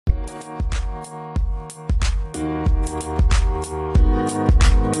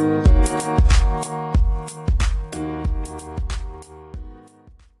Hi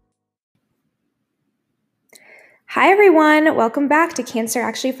everyone, welcome back to Cancer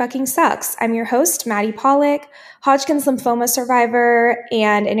Actually Fucking Sucks. I'm your host, Maddie Pollock, Hodgkin's lymphoma survivor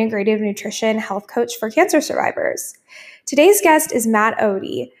and integrative nutrition health coach for cancer survivors. Today's guest is Matt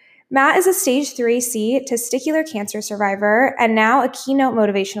Odie. Matt is a stage 3C testicular cancer survivor and now a keynote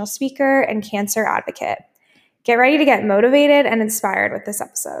motivational speaker and cancer advocate. Get ready to get motivated and inspired with this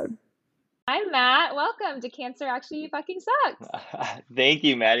episode. Hi, Matt. Welcome to Cancer Actually Fucking Sucks. Thank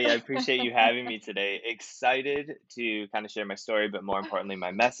you, Maddie. I appreciate you having me today. Excited to kind of share my story, but more importantly,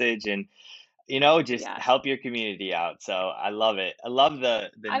 my message and, just Yes. help your community out. So I love it. I love the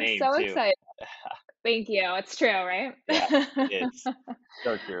I'm name so too. excited. Thank you. It's true, right? Yeah, it's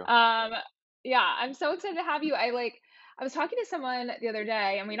so true. Yeah, I'm so excited to have you. I was talking to someone the other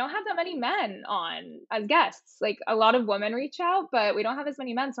day, and we don't have that many men on as guests. Like a lot of women reach out, but we don't have as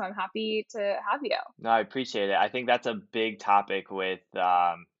many men, so I'm happy to have you. No, I appreciate it. I think that's a big topic with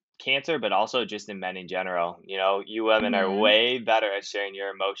cancer, but also just in men in general. You women are Hmm. way better at sharing your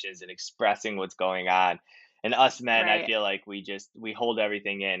emotions and expressing what's going on. And us men, I Right. feel like we hold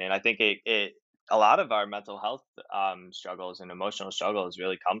everything in. And I think it a lot of our mental health struggles and emotional struggles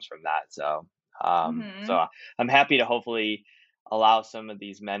really comes from that. So Hmm. I'm happy to hopefully allow some of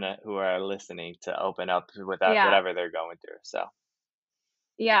these men who are listening to open up with that, Yeah. whatever they're going through. So.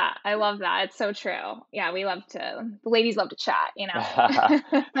 Yeah, I love that. It's so true. Yeah, the ladies love to chat.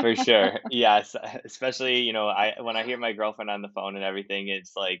 For sure. Yes, especially, I when I hear my girlfriend on the phone and everything,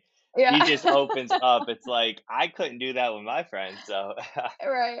 it's like she Yeah. just opens up. It's like I couldn't do that with my friends. So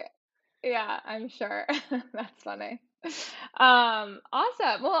Right. Yeah, I'm sure. That's funny.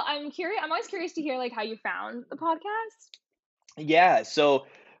 Awesome. Well, I'm always curious to hear like how you found the podcast. yeah, so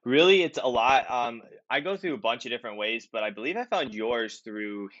really it's a lot. I go through a bunch of different ways, but I believe I found yours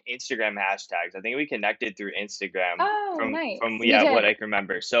through Instagram hashtags. I think we connected through Instagram Oh, from nice. We yeah, what did. I can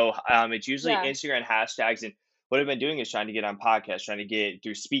remember. So it's usually Yeah. Instagram hashtags and what I've been doing is trying to get on podcasts, trying to get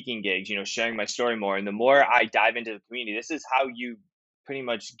through speaking gigs, sharing my story more. And the more I dive into the community, this is how you pretty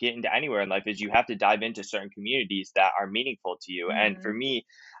much get into anywhere in life is you have to dive into certain communities that are meaningful to you. And for Hmm. me,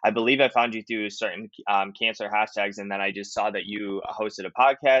 I believe I found you through certain cancer hashtags, and then I just saw that you hosted a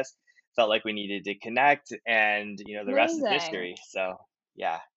podcast. Felt like we needed to connect, and the rest is Amazing. history. So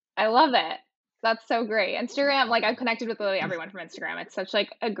yeah, I love it. That's so great. Instagram, like I've connected with literally everyone from Instagram. It's such like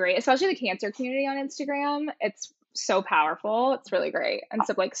a great, especially the cancer community on Instagram. It's so powerful. It's really great and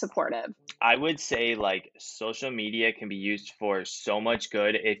so like supportive. I would say like social media can be used for so much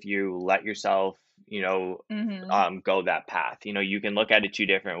good if you let yourself, Hmm. go that path. You can look at it two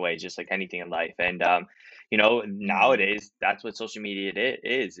different ways, just like anything in life. And Hmm. nowadays that's what social media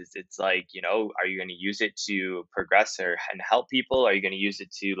it's like, are you going to use it to progress and help people? Are you going to use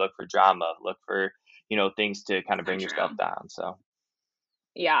it to look for drama, look for, things to kind of So bring yourself true. down? So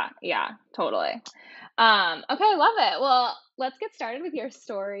Yeah, yeah, totally. Okay, I love it. Well, let's get started with your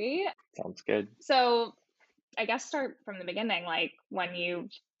story. sounds good. So, I guess start from the beginning, like when you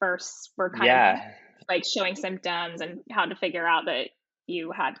first were kind of Yeah. like showing symptoms and how to figure out that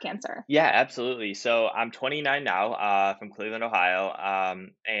you had cancer. Yeah, absolutely. So I'm 29 now, from Cleveland, Ohio,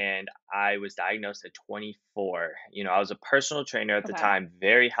 and I was diagnosed at 24. I was a personal trainer at the Okay. time,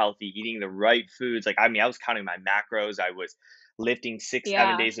 very healthy, eating the right foods. Like, I mean, I was counting my macros. I was lifting 6, 7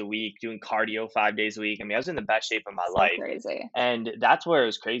 Yeah, days a week, doing cardio 5 days a week. I mean, I was in the best shape of my so life. crazy. And that's where it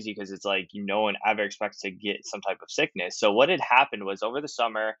was crazy because it's like no one ever expects to get some type of sickness. So what had happened was over the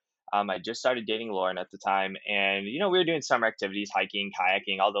summer, I just started dating Lauren at the time, and we were doing summer activities, hiking,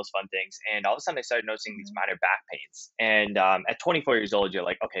 kayaking, all those fun things. And all of a sudden, I started noticing these Mhm. minor back pains. And at 24 years old, you're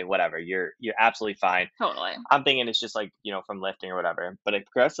like, okay, whatever, you're absolutely fine. Totally. I'm thinking it's just like from lifting or whatever. But it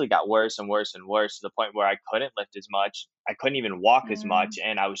progressively got worse and worse and worse to the point where I couldn't lift as much, I couldn't even walk as Mm, much,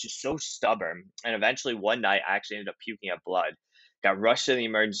 and I was just so stubborn. And eventually, one night, I actually ended up puking up blood. Got rushed to the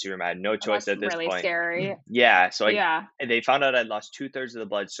emergency room. I had no choice that's at this really point. scary. Yeah, so Yeah. they found out I'd lost 2/3 of the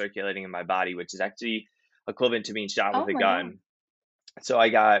blood circulating in my body, which is actually equivalent to being shot with Oh a my God. gun. So I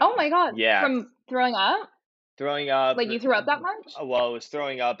got Oh my God. yeah, From throwing up? throwing up. Like you threw up that much? Well, it was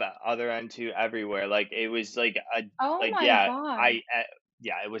throwing up at other end to everywhere. Like it was Oh like my yeah, God.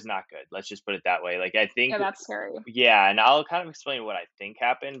 yeah, it was not good. Let's just put it that way. Like I think Yeah, that's scary. yeah, and I'll kind of explain what I think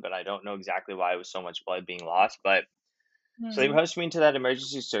happened, but I don't know exactly why it was so much blood being lost. But so they Mm, rushed me into that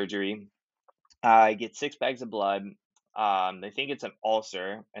emergency surgery. I get 6 bags of blood. They think it's an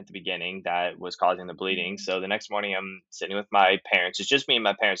ulcer at the beginning that was causing the bleeding. mhm. So the next morning, I'm sitting with my parents. It's just me and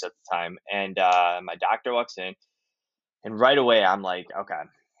my parents at the time. And my doctor walks in, and right away, I'm like, okay,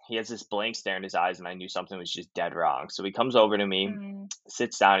 he has this blank stare in his eyes, and I knew something was just dead wrong. So he comes over to me, Mm.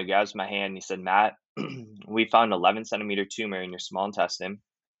 sits down, he grabs my hand, and he said, "Matt, we found an 11-centimeter tumor in your small intestine.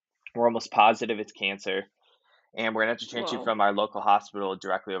 We're almost positive it's cancer, and we're gonna have to transfer you Whoa. from our local hospital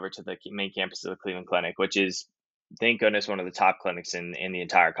directly over to the main campus of the Cleveland Clinic, which is, thank goodness, one of the top clinics in the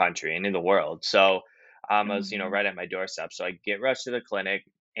entire country and in the world." So I was, Mhm. right at my doorstep. So I get rushed to the clinic,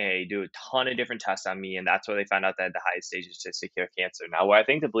 and they do a ton of different tests on me, and that's where they found out that I had the highest stages of testicular cancer. Now, where I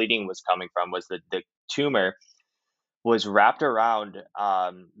think the bleeding was coming from was the tumor was wrapped around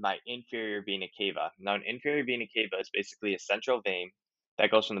my inferior vena cava. Now, an inferior vena cava is basically a central vein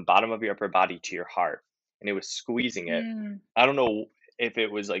that goes from the bottom of your upper body to your heart, and it was squeezing it. Mm. I don't know if it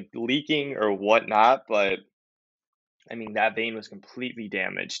was like leaking or whatnot, but I mean, that vein was completely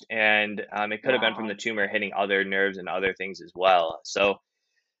damaged, and it could have been from the Wow. tumor hitting other nerves and other things as well. So,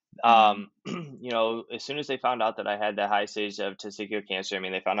 Mm. as soon as they found out that I had the high stage of testicular cancer, I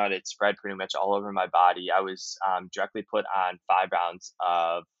mean, they found out it spread pretty much all over my body. I was directly put on 5 rounds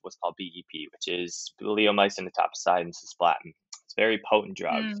of what's called BEP, which is bleomycin, etoposide, and cisplatin. It's very potent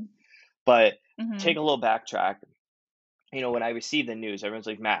drugs. Mm. But take Mhm. a little backtrack. When I received the news, everyone's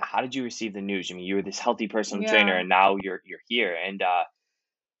like, "Matt, how did you receive the news? I mean, you were this healthy personal trainer, Yeah. and now you're here." And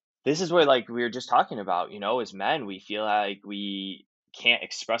this is where, like we were just talking about, as men, we feel like we can't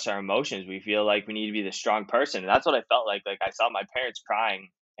express our emotions. We feel like we need to be the strong person. And that's what I felt like. Like, I saw my parents crying,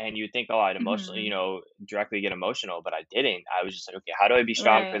 and you'd think, oh, I'd emotionally, Mhm. directly get emotional, but I didn't. I was just like, okay, how do I be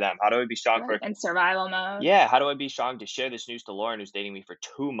strong for Right. them? How do I be strong Right. for, In survival mode. yeah, how do I be strong to share this news to Lauren, who's dating me for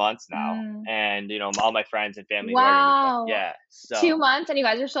 2 months now? Mm. And, all my friends and family who are going to be, Wow. yeah. So, 2 months and you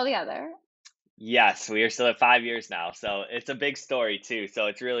guys are still together? yes, we are still at 5 years now. So it's a big story too. So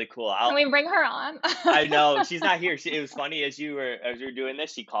it's really cool. Can we bring her on? I know she's not here. It was funny as you were doing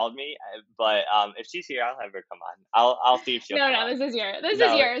this, she called me, but if she's here, I'll have her come on. I'll see if she'll No, come no, on. this is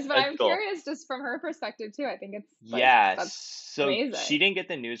No, yours, but it's I'm cool. curious just from her perspective too. I think it's like Yeah, that's so she amazing. didn't get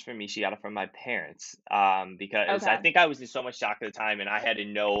the news from me. She got it from my parents. Because I Okay. think I was in so much shock at the time, and I had to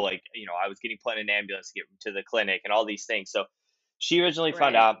know, like, I was getting put in an ambulance to get to the clinic and all these things. So she originally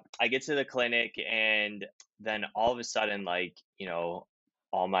found Right. out. I get to the clinic, and then all of a sudden, like,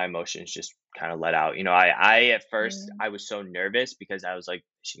 all my emotions just kind of let out. I at first Mm. I was so nervous because I was like, is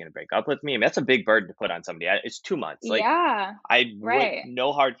she gonna break up with me? I mean, that's a big burden to put on somebody. It's 2 months. Like, Yeah. I would Right.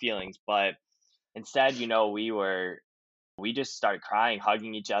 no hard feelings, but instead, we just started crying,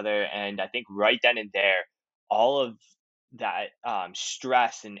 hugging each other, and I think right then and there, all of that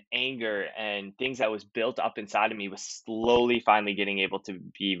stress and anger and things that was built up inside of me was slowly finally getting able to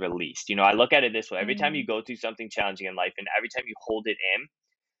be released. I look at it this way: every time you Mm. go through something challenging in life, and every time you hold it in,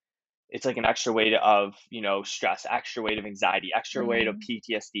 it's like an extra weight of stress, extra weight of anxiety, extra weight of Mm.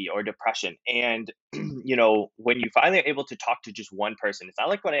 PTSD or depression. And when you finally are able to talk to just one person, it's not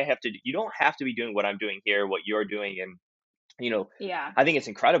like what I have to do. You don't have to be doing what I'm doing here, what you're doing, and you know, Yeah. I think it's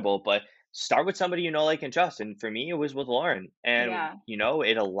incredible, but start with somebody you know, like, and trust. And for me, it was with Lauren. And, Yeah.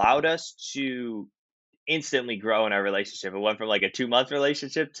 it allowed us to instantly grow in our relationship. It went from like a 2-month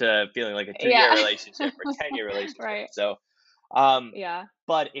relationship to feeling like a 3-year Yeah. relationship or 10-year relationship. Right. So, um, Yeah.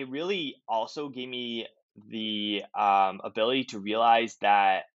 but it really also gave me the ability to realize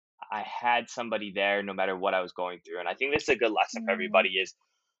that I had somebody there no matter what I was going through. And I think this is a good lesson for Mm. everybody is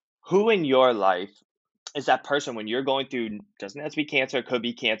who in your life is that person when you're going through, doesn't have to be cancer, it could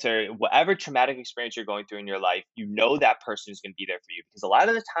be cancer, whatever traumatic experience you're going through in your life, that person is going to be there for you. Because a lot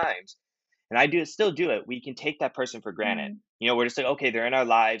of the times, and I do still do it, we can take that person for granted. Mm. We're just like, okay, they're in our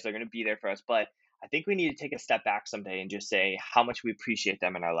lives, they're going to be there for us. But I think we need to take a step back someday and just say how much we appreciate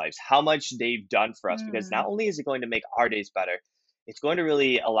them in our lives, how much they've done for us. Because not Mm. only is it going to make our days better, it's going to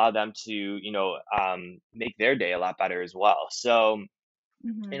really allow them to, make their day a lot better as well. So,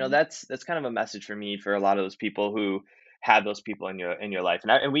 Mhm. that's kind of a message for me for a lot of those people who have those people in your life,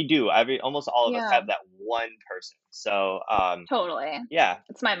 and we do. Every almost all of us Yeah. have that one person. So, Totally. yeah,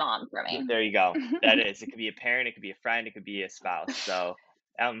 It's my mom for me. there you go. That is, it could be a parent, it could be a friend, it could be a spouse. So,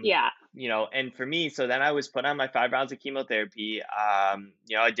 Yeah. and for me, so then I was put on my 5 rounds of chemotherapy.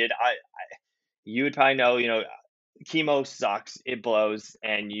 You would probably know, chemo sucks, it blows,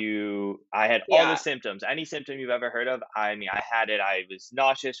 and I had all the Yeah. symptoms. Any symptom you've ever heard of, I mean, I had it. I was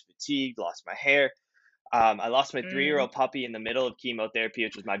nauseous, fatigued, lost my hair. I lost my 3-year Mm. old puppy in the middle of chemotherapy,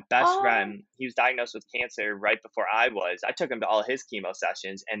 which was my best Oh, friend. He was diagnosed with cancer right before I was. I took him to all his chemo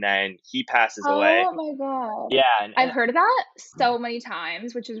sessions, and then he passes away. oh my god. Yeah, and, I've and heard of that so many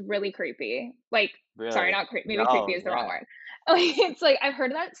times, which is really creepy. Like, sorry, really, not maybe creepy no, is the wrong yeah, word. Like, it's like I've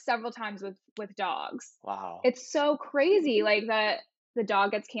heard of that several times with dogs. wow. It's so crazy, like, that the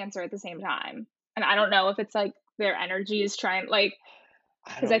dog gets cancer at the same time, and I don't know if it's, like, their energy is trying like,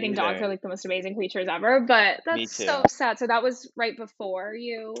 I because I don't think dogs are either. like the most amazing creatures ever. But Me that's so too. sad. So that was right before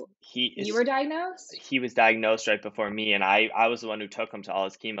He you is were diagnosed? he was diagnosed right before me, and I was the one who took him to all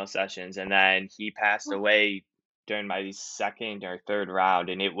his chemo sessions, and then he passed away during my second or third round,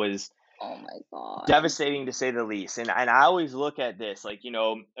 and it was Oh my God. devastating to say the least. And I always look at this like,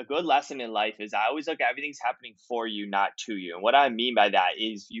 a good lesson in life is I always look at everything's happening for you, not to you. And what I mean by that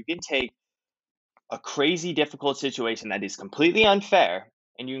is you can take a crazy difficult situation that is completely unfair,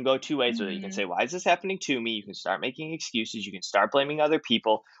 and you can go two ways with it. You can Hmm. say, why is this happening to me? You can start making excuses, you can start blaming other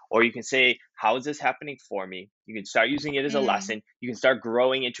people, or you can say, how is this happening for me? You can start using it as a Mm, lesson, you can start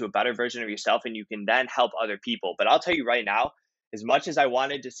growing into a better version of yourself, and you can then help other people. But I'll tell you right now, as much as I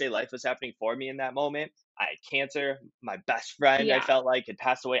wanted to say life was happening for me in that moment, I had cancer. My best friend, I yeah, felt like, had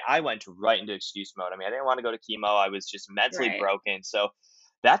passed away. I went right into excuse mode. I mean, I didn't want to go to chemo. I was just mentally right. broken. So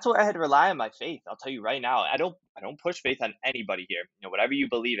that's where I had to rely on my faith. I'll tell you right now. I don't push faith on anybody here. Whatever you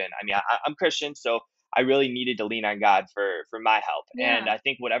believe in. I mean, I'm Christian, so I really needed to lean on God for my help. And Yeah. I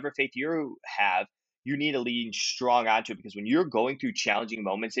think whatever faith you have, you need to lean strong onto it, because when you're going through challenging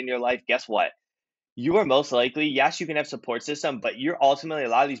moments in your life, guess what? You are most likely, yes, you can have support system, but you're ultimately, a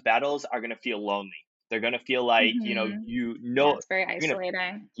lot of these battles are going to feel lonely. They're going to feel like, Hmm. Yeah, you're it's very going to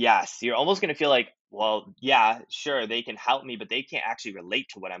isolating. Yes, you're almost gonna feel like, well, yeah, sure, they can help me, but they can't actually relate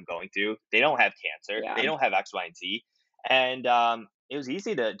to what I'm going through. They don't have cancer. They Yeah. don't have X, Y, and Z. And it was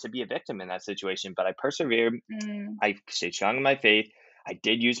easy to be a victim in that situation, but I persevered. Mm, I stayed strong in my faith. I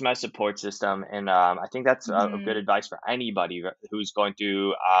did use my support system, and I think that's a good hmm. advice for anybody who's going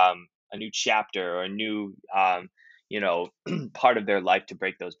through a new chapter or a new, you know, part of their life, to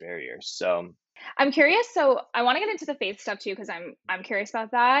break those barriers. So I'm curious, so I want to get into the faith stuff too, because I'm curious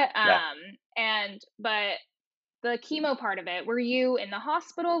about that. yeah. And but the chemo part of it, were you in the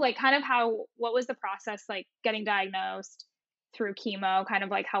hospital? Like kind of what was the process like getting diagnosed through chemo? Kind of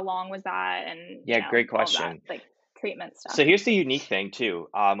like how long was that and, Yeah, great all of that, question. like treatment stuff. So here's the unique thing too.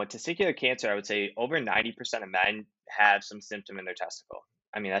 With testicular cancer, I would say over 90% of men have some symptom in their testicle.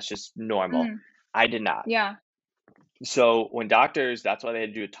 I mean, that's just normal. Mm, I did not. yeah. So when doctors, that's why they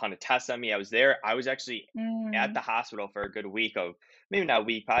had to do a ton of tests on me. I was there. I was actually at the Mm, hospital for a good week of, maybe not a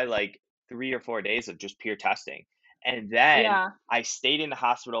week, probably like 3 or 4 days of just pure testing. And then yeah. I stayed in the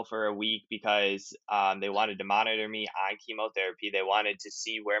hospital for a week because they wanted to monitor me on chemotherapy. They wanted to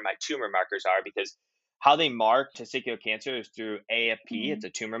see where my tumor markers are, because how they mark testicular cancer is through AFP. It's Mm, a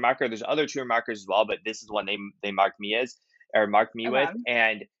tumor marker. There's other tumor markers as well, but this is one they marked me as, or marked me with. okay.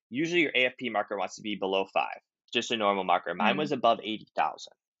 And usually your AFP marker wants to be below 5, just a normal marker. Mine Mm. was above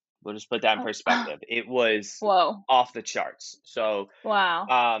 80,000. We'll just put that in Oh, perspective. It was whoa. off the charts. So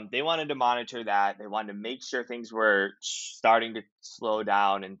Wow. they wanted to monitor that. They wanted to make sure things were starting to slow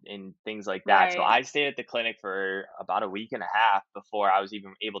down, and things like that. So Right. I stayed at the clinic for about a week and a half before I was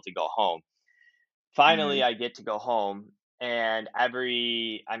even able to go home. Finally, Mm, I get to go home, and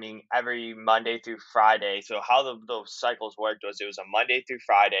every Monday through Friday. So how those cycles worked was, it was a Monday through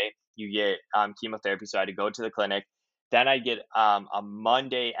Friday. You get chemotherapy, so I had to go to the clinic. Then I get a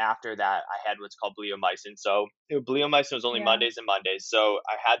Monday after that. I had what's called bleomycin. So bleomycin was only yeah. Mondays and Mondays. So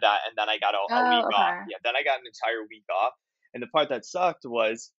I had that, and then I got a week Oh, off. okay. Yeah, then I got an entire week off. And the part that sucked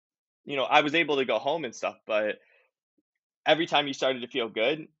was, I was able to go home and stuff, but every time you started to feel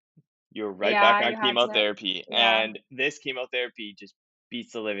good, you're right back Yeah, on you had to, chemotherapy, yeah. and this chemotherapy just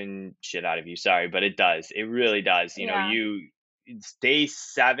beats the living shit out of you. Sorry, but it does. It really does. Yeah. It's day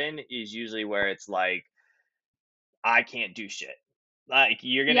 7 is usually where it's like, I can't do shit. Like,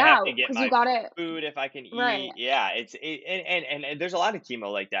 you're gonna Yeah, have to get because you my got it food if I can right. eat. Yeah, and there's a lot of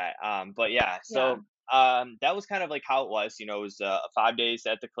chemo like that. But yeah, Yeah. so that was kind of like how it was. It was 5 days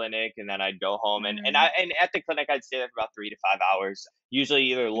at the clinic, and then I'd go home, Mm, and at the clinic I'd stay there for about 3 to 5 hours. Usually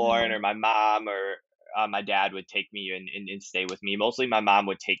either Lauren or mhm. my mom or my dad would take me and stay with me. Mostly my mom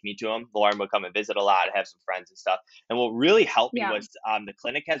would take me to him. Lauren would come and visit a lot, have some friends and stuff. And what really helped me Yeah. was, the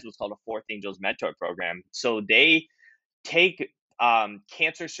clinic has what's called a Fourth Angels Mentor Program. So they take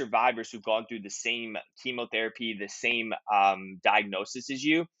cancer survivors who've gone through the same chemotherapy, the same diagnosis as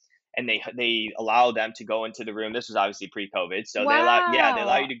you, and they allow them to go into the room. This was obviously pre-COVID, so they allow you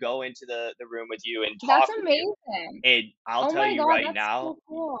Wow. to go into the room with you and That's talk with you. amazing. And I'll Oh tell my you god, right that's now, so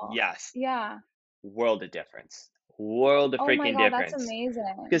cool. yes, Yeah. world of difference, world of Oh my freaking god, that's difference.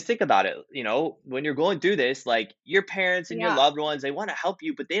 amazing. Because think about it, when you're going through this, like, your parents and your Yeah. loved ones, they want to help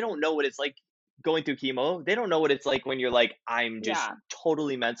you, but they don't know what it's like going through chemo. They don't know what it's like when you're like, I'm just Yeah.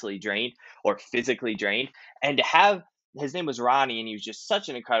 totally mentally drained or physically drained. And to have, his name was Ronnie, and he was just such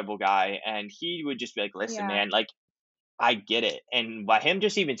an incredible guy. And he would just be like, listen, Yeah. man, like, I get it. And by him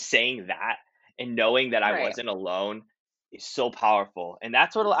just even saying that and knowing that I Right. wasn't alone, is so powerful. And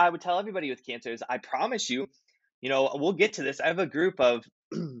that's what I would tell everybody with cancer is I promise you, we'll get to this. I have a group of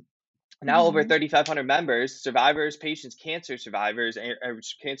now over Mhm. 3,500 members, survivors, patients, cancer survivors,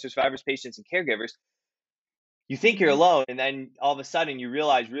 cancer survivors, patients, and caregivers. You think you're Mhm. alone, and then all of a sudden you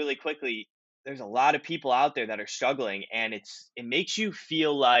realize really quickly there's a lot of people out there that are struggling, and it makes you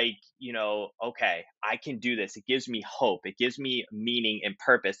feel like, okay, I can do this. It gives me hope. It gives me meaning and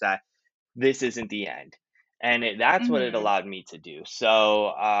purpose that this isn't the end. And that's what it Mhm. allowed me to do.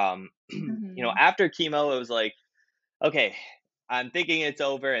 So, Mhm. after chemo, it was like, okay, I'm thinking it's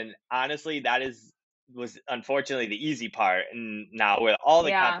over. And honestly, was unfortunately the easy part. And now where all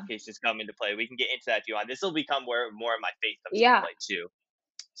the Yeah. complications come into play, we can get into that if you want. This will become where more of my faith comes into Yeah. play too.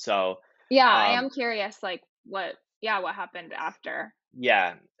 So, Yeah, I um, am curious, like, what happened after?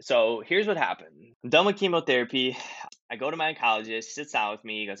 yeah. So here's what happened. I'm done with chemotherapy. I go to my oncologist, sits down with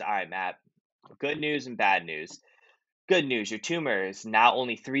me, he goes, "All right, Matt, good news and bad news. Good news, your tumor is now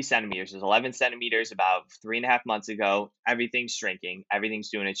only 3 centimeters. It was 11 centimeters about 3.5 months ago. Everything's shrinking. Everything's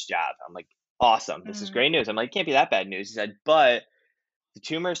doing its job." I'm like, awesome. This is Mm. great news. I'm like, can't be that bad news. He said, but the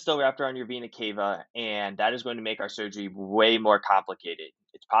tumor is still wrapped around your vena cava, and that is going to make our surgery way more complicated.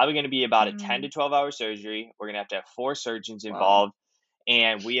 It's probably going to be about a 10 Mm. to 12-hour surgery. We're going to have 4 surgeons Whoa. involved,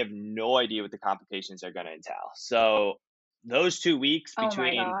 and we have no idea what the complications are going to entail. So those 2 weeks Oh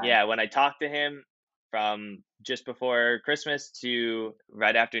my between, gosh. yeah, when I talked to him from just before Christmas to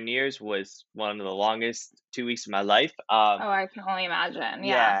right after New Year's was one of the longest 2 weeks of my life. Oh, I can only imagine,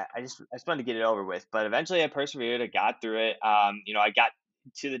 yeah. Yeah, I just wanted to get it over with, but eventually I persevered. I got through it. I got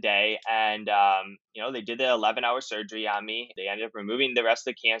to the day, and they did the 11-hour surgery on me. They ended up removing the rest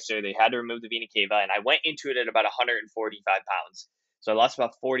of the cancer. They had to remove the vena cava, and I went into it at about 145 pounds. So I lost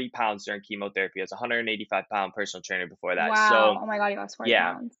about 40 pounds during chemotherapy. I was a 185-pound personal trainer before that. So Wow. Oh my god, you lost 40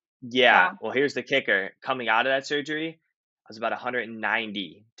 yeah, pounds. yeah. Wow. Well, here's the kicker. Coming out of that surgery, I was about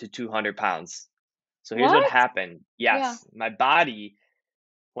 190 to 200 pounds. So here's what What? happened. Yeah. Yes, my body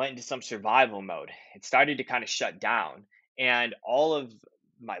went into some survival mode. It started to kind of shut down. And all of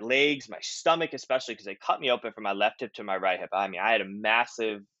my legs, my stomach, especially because they cut me open from my left hip to my right hip. I mean, I had a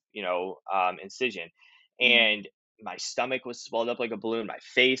massive, incision. Mhm. And my stomach was swelled up like a balloon, my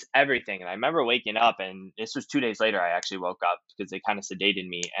face, everything. And I remember waking up, and this was 2 days later, I actually woke up because they kind of sedated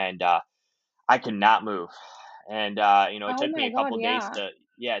me, and I could not move. And it Oh took me my a god, couple days yeah. to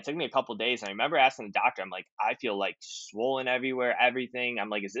yeah, it took me a couple days. And I remember asking the doctor, I'm like, I feel like swollen everywhere, everything. I'm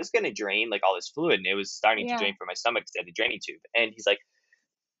like, is this gonna drain like all this fluid? And it was starting to Yeah. drain from my stomach because I had a draining tube. And he's like,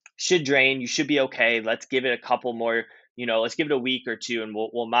 should drain, you should be okay. Let's give it a couple more, let's give it a week or two, and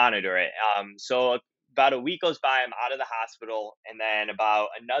we'll monitor it. So about a week goes by, I'm out of the hospital, and then about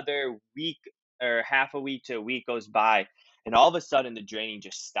another week or half a week to a week goes by, and all of a sudden the draining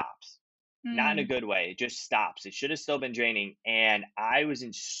just stops. Not in a Mm. good way. It just stops. It should have still been draining. And I was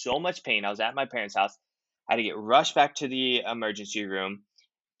in so much pain. I was at my parents' house. I had to get rushed back to the emergency room.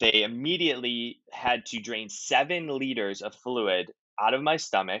 They immediately had to drain 7 liters of fluid out of my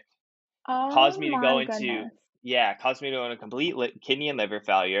stomach, caused Oh me to go my into, goodness. yeah, caused me to go into complete kidney and liver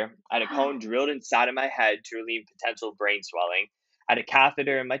failure. I had a cone drilled inside of my head to relieve potential brain swelling. I had a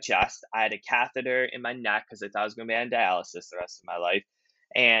catheter in my chest. I had a catheter in my neck because I thought I was going to be on dialysis the rest of my life.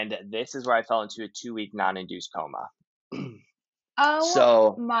 And this is where I fell into a 2 week non induced coma. Oh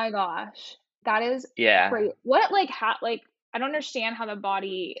So, my gosh. That is yeah, great. What, like, how, like, I don't understand how the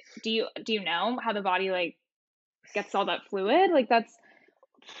body, do you know how the body, like, gets all that fluid? Like, that's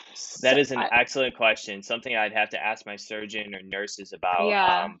so that is an I excellent question. Something I'd have to ask my surgeon or nurses about.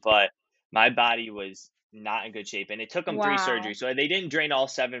 yeah. But my body was not in good shape, and it took them 3 surgeries. Wow. So they didn't drain all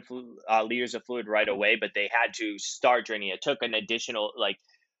 7 liters of fluid right away, but they had to start draining. It took an additional, like,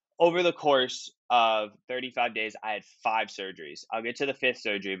 over the course of 35 days, I had 5 surgeries. I'll get to the fifth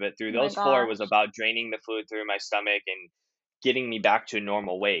surgery, but through Oh my those 4 was gosh. about draining the fluid through my stomach and getting me back to a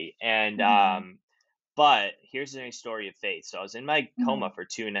normal weight. And Mhm. but here's a story of faith. So I was in my coma Mhm. for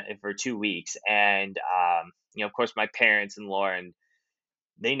 2 weeks, and of course, my parents and Lauren,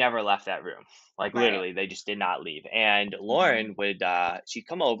 they never left that room. Like Right. literally, they just did not leave. And Mhm. Lauren would, she'd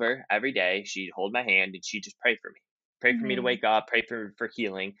come over every day. She'd hold my hand and she'd just pray for me to Mhm. wake up, pray for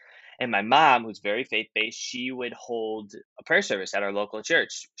healing. And my mom, who's very faith based, she would hold a prayer service at our local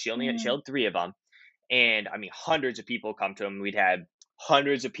church. She Mhm. held 3 of them, and I mean, hundreds of people come to them. We'd had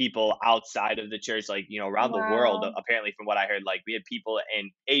hundreds of people outside of the church, like, around the world. Wow. Apparently, from what I heard, like we had people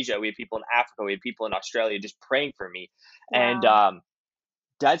in Asia, we had people in Africa, we had people in Australia just praying for me. And Wow.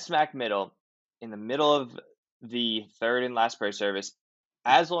 dead smack middle, in the middle of the third and last prayer service,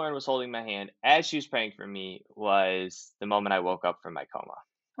 as Lauren was holding my hand, as she was praying for me, was the moment I woke up from my coma.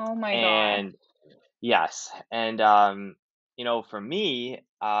 Oh my gosh. And yes, and for me,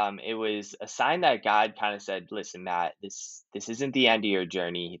 it was a sign that God kind of said, "Listen, Matt, this isn't the end of your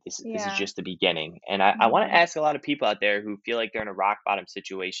journey. This is Yeah. just the beginning." And I want to Mhm. ask a lot of people out there who feel like they're in a rock bottom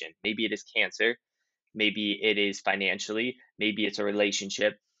situation. Maybe it is cancer, maybe it is financially, maybe it's a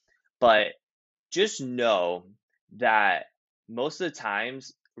relationship, but just know that most of the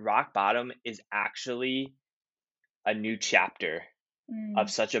times, rock bottom is actually a new chapter of Mm.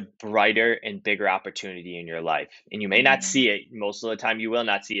 such a brighter and bigger opportunity in your life. And you may not Mhm. see it most of the time. You will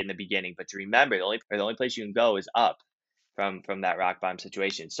not see it in the beginning, but to remember, the only place you can go is up from that rock bottom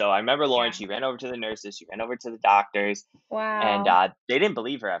situation. So I remember Lauren. Yeah. She ran over to the nurses. She ran over to the doctors, and Wow. they didn't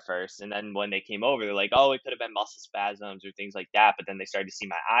believe her at first. And then when they came over, they're like, "Oh, it could have been muscle spasms or things like that." But then they started to see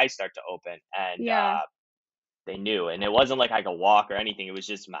my eyes start to open, and Yeah. they knew. And it wasn't like I could walk or anything. It was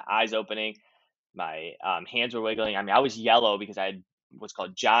just my eyes opening, my hands were wiggling. I mean, I was yellow because I had what's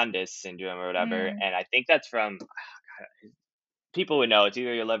called jaundice syndrome or whatever, Mm. and I think that's from people would know. It's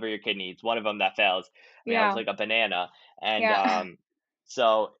either your liver or your kidney. It's one of them that fails. I mean, I was Yeah. like a banana, and Yeah.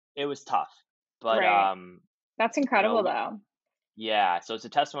 so it was tough. But Right. That's incredible we, though. yeah. So it's a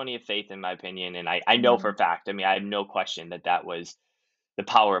testimony of faith, in my opinion, and I know for a Mhm. fact. I mean, I have no question that that was the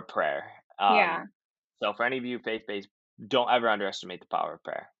power of prayer. Yeah. So for any of you faith based, don't ever underestimate the power of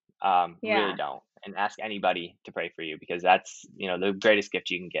prayer. Really Yeah. don't, and ask anybody to pray for you because that's the greatest gift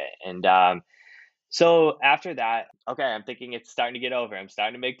you can get. And so after that, okay, I'm thinking it's starting to get over. I'm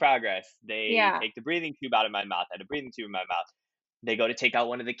starting to make progress. They Yeah. take the breathing tube out of my mouth. I had a breathing tube in my mouth. They go to take out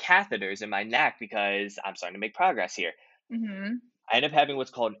one of the catheters in my neck because I'm starting to make progress here. Mhm. I end up having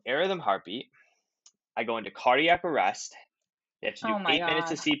what's called an arrhythm heartbeat. I go into cardiac arrest. They have to do Oh my 8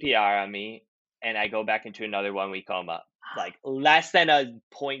 minutes of God. CPR on me, and I go back into another 1 week coma. Like less than a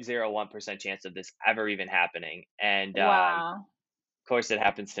 0.01% chance of this ever even happening. And Wow. of course, it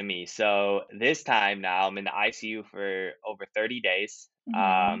happens to me. So this time now, I'm in the ICU for over 30 days.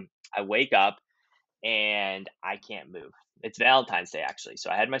 Mhm. I wake up and I can't move. It's Valentine's Day, actually. So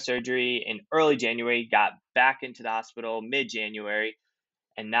I had my surgery in early January, got back into the hospital mid January,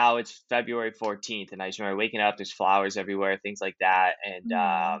 and now it's February 14th. And I just remember waking up, there's flowers everywhere, things like that. And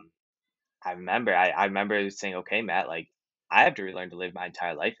Mhm. I remember saying, okay, Matt, like I have to relearn to live my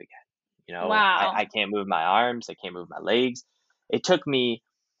entire life again. I Wow. can't move my arms, I can't move my legs. It took me,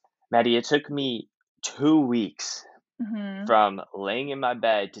 Maddie, it took me 2 weeks Mhm. from laying in my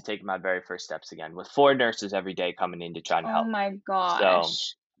bed to taking my very first steps again, with four nurses every day coming in to try and Oh help. my So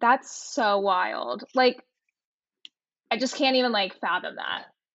gosh. That's so wild. Like, I just can't even, like, fathom that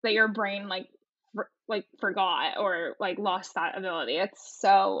your brain, like, forgot or, like, lost that ability. It's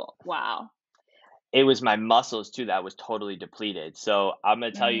so wow. it was my muscles too that was totally depleted. So I'm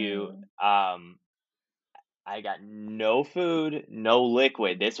gonna tell you, Mm. I got no food, no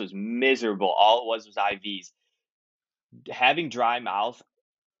liquid. This was miserable. All it was IVs. Having dry mouth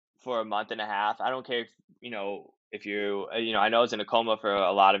for a month and a half. I don't care if I know I was in a coma for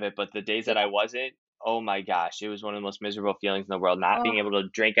a lot of it, but the days Yeah. that I wasn't, oh my gosh, it was one of the most miserable feelings in the world. Not being Oh, able to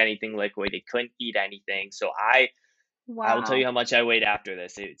drink anything liquid, I couldn't eat anything. So I will tell you wow. how much I weighed after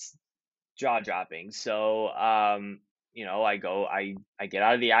this. It's jaw dropping. So I get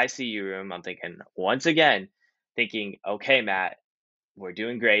out of the ICU room. I'm thinking once again, thinking, okay, Matt, we're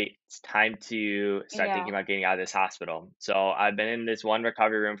doing great. It's time to start Yeah. thinking about getting out of this hospital. So I've been in this one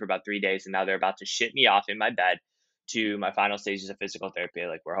recovery room for about 3 days, and now they're about to ship me off in my bed to my final stages of physical therapy.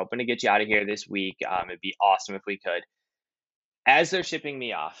 Like, we're hoping to get you out of here this week. It'd be awesome if we could. As they're shipping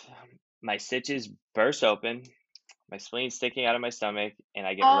me off, my stitches burst open, my spleen sticking out of my stomach, and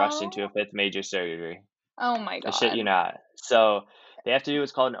I get rushed into a Oh, fifth major surgery. oh my I shit god. you not. So they have to do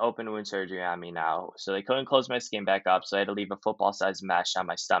what's called an open wound surgery on me now. So they couldn't close my skin back up, so I had to leave a football sized mesh on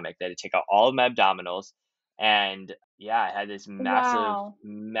my stomach. They had to take out all of my abdominals. And yeah, I had this massive, Wow.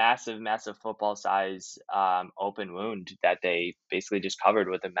 massive, massive football size open wound that they basically just covered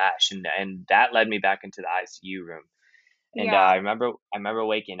with a mesh. And that led me back into the ICU room. And Yeah. I remember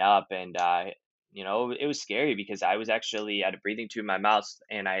waking up, and it was scary because I was actually had a breathing tube in my mouth,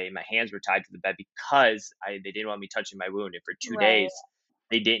 and my hands were tied to the bed because they didn't want me touching my wound. And for two Right. days,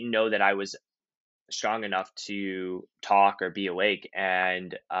 they didn't know that I was strong enough to talk or be awake.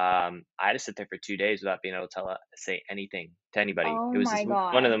 And I had to sit there for 2 days without being able to say anything to anybody. It Oh was my just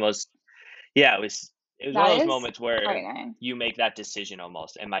one of god. the most, yeah, it was one That of those is moments where frightening. you make that decision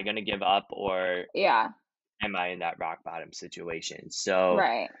almost. Am I going to give up, or Yeah. am I in that rock bottom situation? So,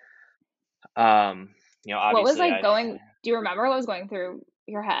 Right. What was, obviously, like, going do you remember what was going through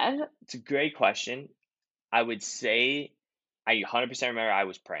your head? it's a great question. I would say I 100% remember I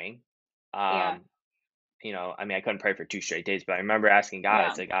was praying. Yeah. Um, I mean, I couldn't pray for 2 straight days, but I remember asking God. I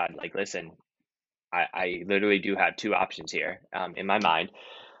Yeah. said, God, like, listen, I literally do have two options here in my mind.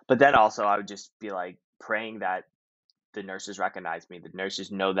 But then also, I would just be like praying that the nurses recognize me. The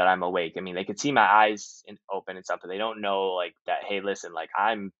nurses know that I'm awake. I mean, they could see my eyes open and stuff, but they don't know like that. Hey, listen, like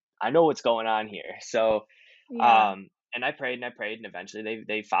I know what's going on here. So, Yeah. and I prayed and I prayed, and eventually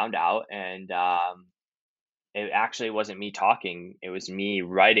they found out, and it actually wasn't me talking. It was me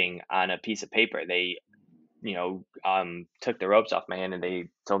writing on a piece of paper. They took the ropes off my hand and they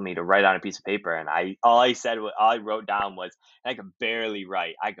told me to write on a piece of paper. And all I wrote down was, and I could barely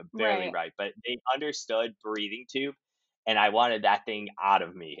write. I could barely Right. write, but they understood breathing tube, and I wanted that thing out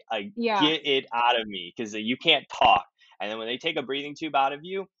of me. Like, Yeah. get it out of me because you can't talk. And then when they take a breathing tube out of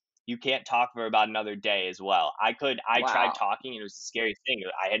you, you can't talk for about another day as well. I tried Wow. talking and it was the scariest thing.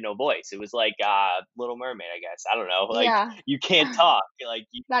 I had no voice. It was like Little Mermaid, I guess. I don't know. Like Yeah. you can't talk. Like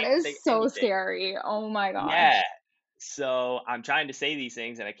you That can't is say so anything. scary. Oh my Yeah. gosh. So I'm trying to say these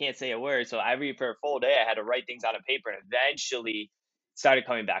things and I can't say a word. So every for a full day I had to write things on a paper and eventually started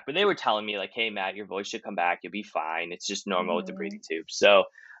coming back. But they were telling me like, hey Matt, your voice should come back. You'll be fine. It's just normal with the Hmm. breathing tube. So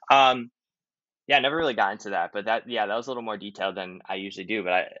yeah, I never really got into that. But that was a little more detailed than I usually do.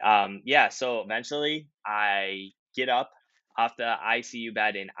 But yeah, so eventually I get up off the ICU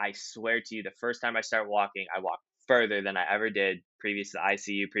bed and I swear to you, the first time I start walking, I walk further than I ever did previous to the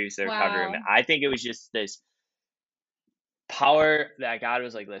ICU, previous to the recovery room. Wow. I think it was just this power that God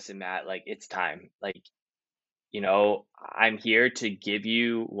was like, listen, Matt, like it's time. Like, I'm here to give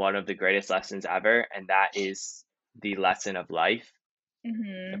you one of the greatest lessons ever, and that is the lesson of life,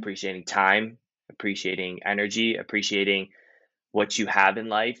 Hmm. appreciating time, appreciating energy, appreciating what you have in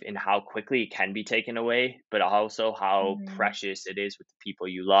life and how quickly it can be taken away, but also how Hmm. precious it is with the people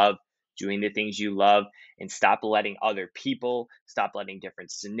you love, doing the things you love, and stop letting other people, stop letting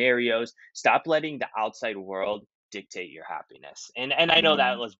different scenarios, stop letting the outside world dictate your happiness. And I know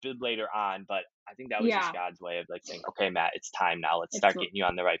that Hmm. was bit later on, but I think that was just Yeah. God's way of like saying, okay, Matt, it's time now. Let's It's start getting you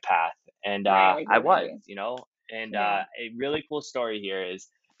on the right path. And right. I I was, agree. and Yeah. a really cool story here is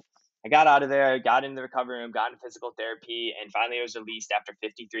I got out of there, got in the recovery room, got in physical therapy, and finally I was released after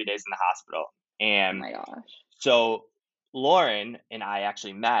 53 days in the hospital. Oh And my gosh. so Lauren and I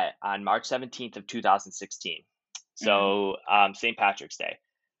actually met on March 17th of 2016. Mm. So St. Patrick's Day.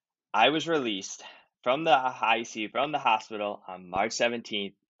 I was released from the ICU, from the hospital on March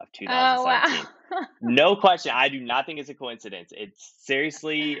 17th of Oh wow. 2017. No question. I do not think it's a coincidence. It's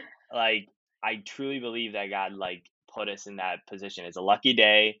seriously like I truly believe that God like put us in that position. It's a lucky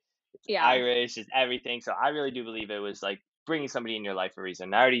day. It's Yeah. Irish. It's everything. So I really do believe it was like bringing somebody in your life for a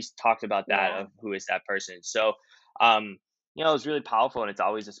reason. I already talked about that Yeah. of who is that person. So, um, it was really powerful, and it's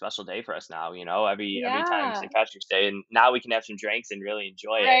always a special day for us now. Every time Yeah. St. Patrick's Day, and now we can have some drinks and really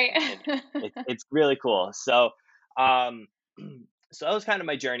enjoy it, Right. and it's really cool. So, um, so that was kind of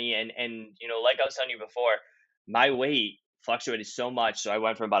my journey, and like I was telling you before, my weight fluctuated so much. So I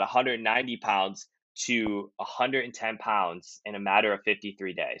went from about 190 pounds to 110 pounds in a matter of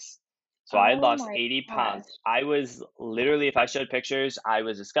 53 days. So I had Oh lost my 80 gosh. pounds. I was literally, if I showed pictures, I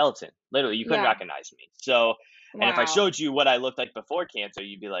was a skeleton. Literally, you couldn't Yeah. recognize me. So, and if I Wow. showed you what I looked like before cancer,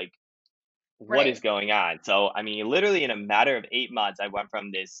 you'd be like, what is Right. going on? So, I mean, literally in a matter of 8 months, I went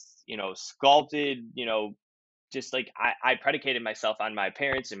from this, sculpted, just like I predicated myself on my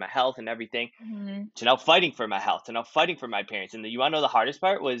parents and my health and everything Hmm. to now fighting for my health, to now fighting for my parents. And you want to know the hardest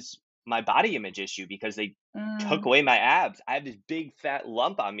part was my body image issue because they took Mm. away my abs. I have this big fat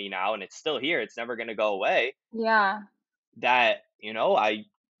lump on me now, and it's still here. It's never going to go away. Yeah. That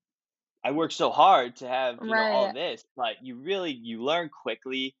I worked so hard to have all Right. this, but you learn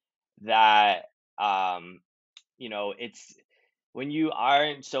quickly that it's when you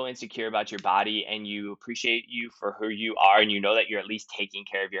aren't so insecure about your body and you appreciate you for who you are and you know that you're at least taking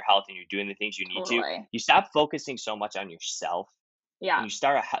care of your health and you're doing the things you need to, Totally. you stop focusing so much on yourself and Yeah. you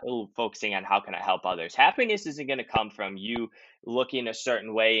start focusing on how can I help others. Happiness isn't going to come from you looking a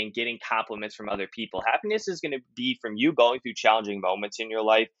certain way and getting compliments from other people. Happiness is going to be from you going through challenging moments in your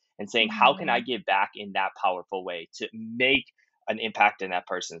life and saying, how can I Hmm. give back in that powerful way to make an impact in that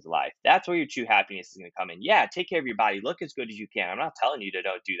person's life? That's where your true happiness is going to come in. Yeah, take care of your body, look as good as you can. I'm not telling you to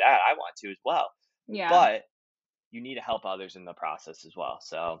don't do that. I want to as well. Yeah. But you need to help others in the process as well.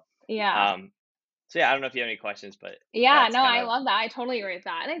 Yeah. Um, so yeah, I don't know if you have any questions, but Yeah, that's no, kind I of, love that. I totally agree with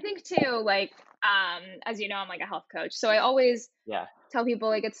that. And I think too, like, as you know, I'm like a health coach. So I always yeah. tell people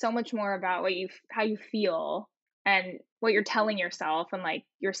like it's so much more about how you feel and what you're telling yourself and like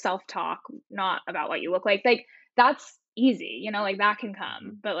your self-talk, not about what you look like. Like that's easy, like that can Mhm.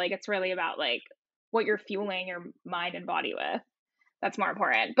 come, but like it's really about like what you're fueling your mind and body with. That's more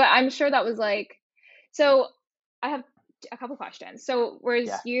important. But I'm sure that was like so I have a couple questions. So,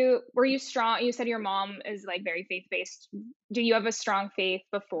 Yeah, were you strong? You said your mom is like very faith-based. Do you have a strong faith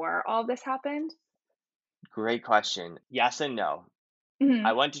before all this happened? great question. Yes and no. I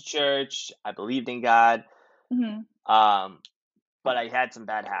Mhm. went to church. I believed in God. Mhm. Um, but I had some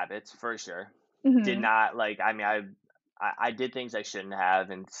bad habits for sure. Did Mhm. not like. I mean, I did things I shouldn't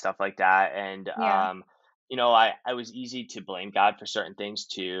have and stuff like that. And Yeah. I was easy to blame God for certain things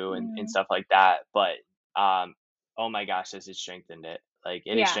too, and Mhm. stuff like that. But um, oh my gosh, has it strengthened it? Like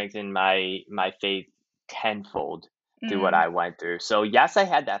it has Yeah. strengthened my faith tenfold through what Mm. I went through. So yes, I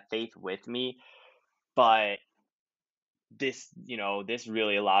had that faith with me, but this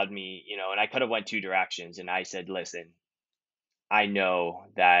really allowed me, and I could have went two directions, and I said, listen, I know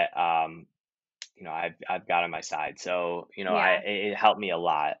that I've got on my side. So, Yeah. it helped me a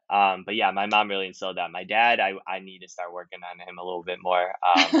lot. But yeah, my mom really instilled that. My dad, I need to start working on him a little bit more.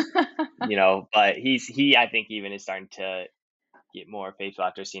 But he I think even is starting to get more faithful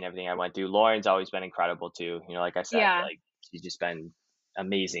after seeing everything I went through. Lauren's always been incredible too. Like I said, Yeah. like she's just been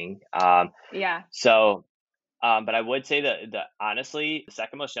amazing. Yeah. So but I would say that honestly, the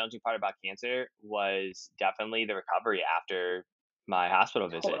second most challenging part about cancer was definitely the recovery after my hospital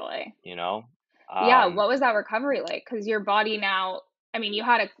visit, Totally. you know? Yeah, Um, what was that recovery like? Because your body now, I mean, you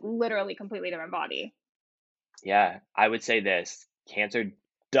had a literally completely different body. yeah, I would say this, cancer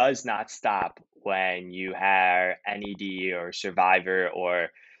does not stop when you have NED or survivor or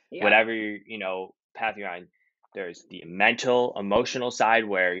Yep. whatever, path you're on. There's the mental, emotional side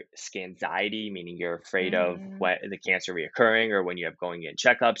where it's anxiety, meaning you're afraid of Mhm. what the cancer reoccurring or when you have going in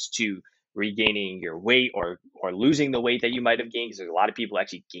checkups, to regaining your weight or losing the weight that you might have gained, because there's a lot of people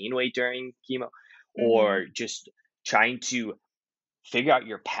actually gain weight during chemo, Mhm. or just trying to figure out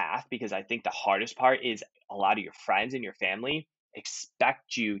your path, because I think the hardest part is a lot of your friends and your family they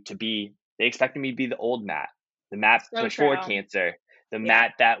expected me to be the old Matt, the Matt So before true. cancer, the Yep.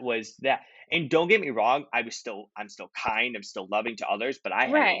 Matt that was that. And don't get me wrong, I'm still kind, I'm still loving to others, but I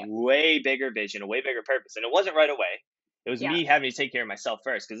had a Right. way bigger vision, a way bigger purpose. And it wasn't right away. It was Yeah. me having to take care of myself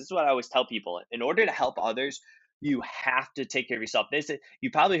first. Because this is what I always tell people. In order to help others, you have to take care of yourself.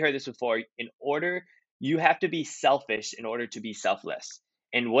 You probably heard this before. You have to be selfish in order to be selfless.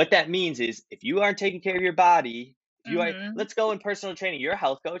 And what that means is, if you aren't taking care of your body, Mhm. let's go in personal training, you're a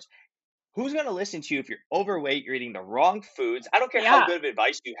health coach. Who's going to listen to you if you're overweight, you're eating the wrong foods? I don't care how Yeah. good of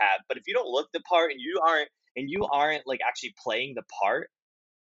advice you have, but if you don't look the part, and you aren't like actually playing the part,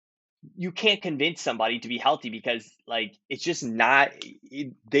 you can't convince somebody to be healthy, because like it's just not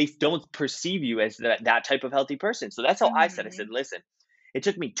they don't perceive you as that type of healthy person. So that's how I said, Mhm. listen, it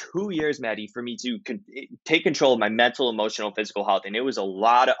took me 2 years, Maddie, for me to take control of my mental, emotional, physical health, and it was a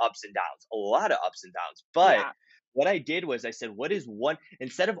lot of ups and downs, but Yeah. what I did was I said, what is one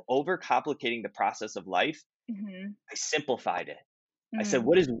instead of overcomplicating the process of life, Mhm. I simplified it. I said, Mm.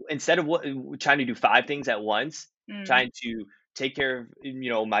 what is instead of trying to do five things at once, Mm. trying to take care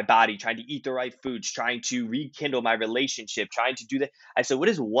of my body, trying to eat the right foods, trying to rekindle my relationship, trying to do that. I said, what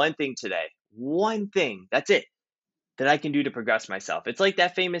is one thing today? One thing. That's it that I can do to progress myself. It's like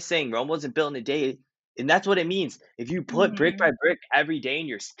that famous saying, Rome wasn't built in a day. And that's what it means. If you put brick by Mhm. brick every day and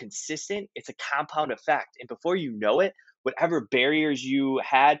you're consistent, it's a compound effect. And before you know it, whatever barriers you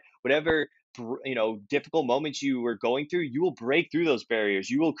had, whatever difficult moments you were going through, you will break through those barriers.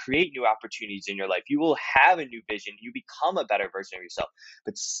 You will create new opportunities in your life. You will have a new vision. You become a better version of yourself.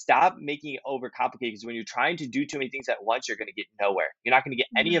 But stop making it overcomplicated, because when you're trying to do too many things at once, you're going to get nowhere. You're not going to get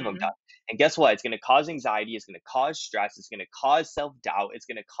any of them done. Mhm. And guess what? It's going to cause anxiety. It's going to cause stress. It's going to cause self doubt. It's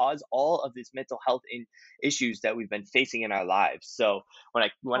going to cause all of this mental health issues that we've been facing in our lives. So when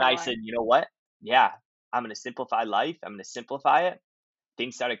I said, Totally. you know what? Yeah, I'm going to simplify life. I'm going to simplify it.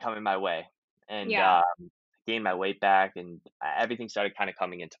 Things started coming my way, and Yeah. gained my weight back, and everything started kind of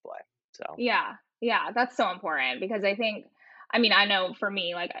coming into play. So Yeah. Yeah, that's so important because I mean, I know for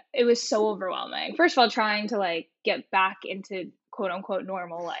me, like, it was so overwhelming. First of all, trying to, like, get back into quote unquote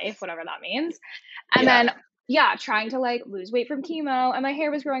normal life, whatever that means. And then, yeah, yeah, trying to, like, lose weight from chemo, and my hair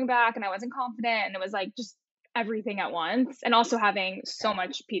was growing back and I wasn't confident, and it was like just everything at once, and also having so yeah,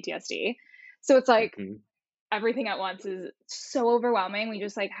 much PTSD. So it's like hmm everything at once is so overwhelming. We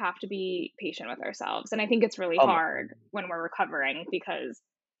just like have to be patient with ourselves. And I think it's really um, hard when we're recovering because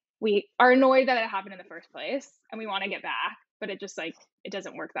we are annoyed that it happened in the first place and we want to get back, but it just like it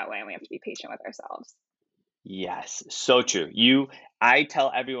doesn't work that way and we have to be patient with ourselves. yes, so true. I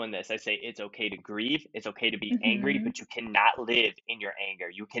tell everyone this. I say it's okay to grieve. It's okay to be angry, Mhm. but you cannot live in your anger.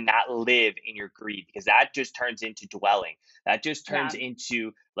 You cannot live in your grief, because that just turns into dwelling. That just turns Yeah.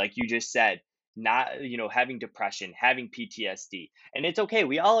 into, like you just said, not, having depression, having PTSD. And it's okay.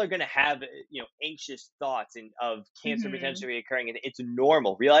 We all are going to have, anxious thoughts and of cancer Mhm. potentially occurring. And it's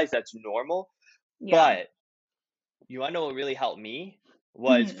normal. Realize that's normal. Yeah. But you want to know what really helped me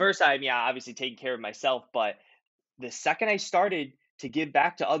was Mhm. first, obviously taking care of myself. But the second I started to give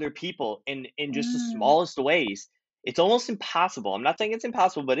back to other people in just the Mm. smallest ways, it's almost impossible. I'm not saying it's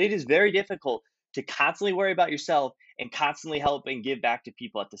impossible, but it is very difficult to constantly worry about yourself and constantly help and give back to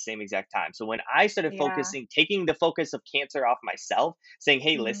people at the same exact time. So when I started Yeah. taking the focus of cancer off myself, saying,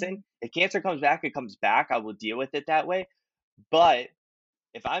 "Hey, listen, Mhm. if cancer comes back, it comes back. I will deal with it that way." But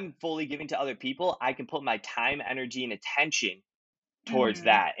if I'm fully giving to other people, I can put my time, energy, and attention towards Mhm.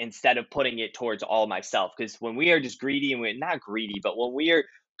 that instead of putting it towards all myself. Because when we are just greedy and we're not greedy, but when we are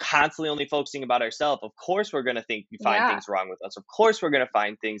constantly only focusing about ourselves, of course we're gonna find Yeah. things wrong with us. Of course we're gonna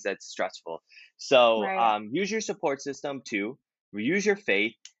find things that's stressful. So Right. use your support system too. Use your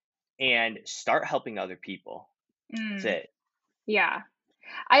faith and start helping other people. Mm. That's it. Yeah.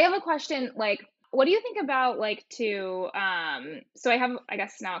 I have a question, like, what do you think about like so I have, I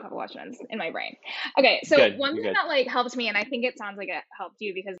guess, now a couple questions in my brain. Okay, so Good. one You're thing good. that like helped me, and I think it sounds like it helped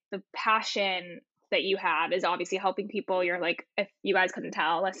you because the passion that you have is obviously helping people. You're like, if you guys couldn't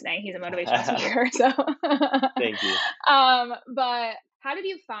tell listening, he's a motivational speaker. So Thank you. but how did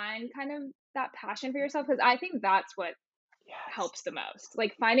you find kind of that passion for yourself? Because I think that's what Yes. helps the most.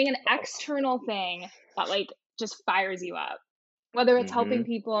 Like finding an Oh. external thing that like just fires you up, whether it's helping Mm-hmm.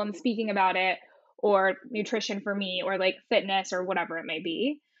 people and speaking about it, or nutrition for me, or like fitness or whatever it may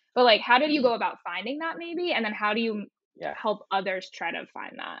be. But like, how did you Mm-hmm. go about finding that maybe? And then how do you Yeah. help others try to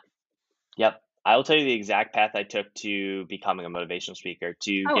find that? Yep. I will tell you the exact path I took to becoming a motivational speaker,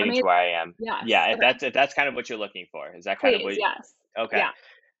 to Oh, getting amazing. to where I am. Yes. Yeah, if Okay. that's kind of what you're looking for. Is that kind of Please. what Yes. okay. Yeah.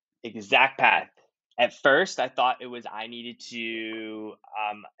 Exact path. At first, I thought it was I needed to,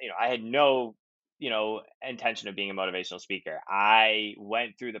 I had no, intention of being a motivational speaker. I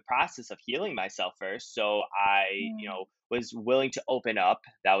went through the process of healing myself first. So I, Mm. was willing to open up.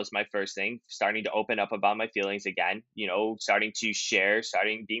 That was my first thing, starting to open up about my feelings again, starting to share,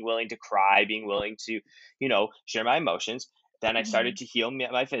 starting being willing to cry, being willing to, share my emotions. Then I started Mhm. to heal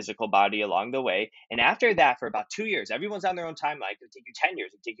my physical body along the way. And after that, for about 2 years, everyone's on their own timeline. It could take you 10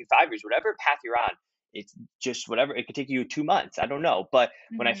 years, it could take you 5 years, whatever path you're on. It's just whatever. It could take you 2 months. I don't know. But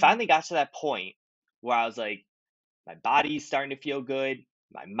when I Mhm. finally got to that point where I was like, my body's starting to feel good,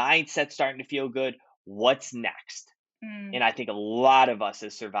 my mindset's starting to feel good, what's next? Mm. And I think a lot of us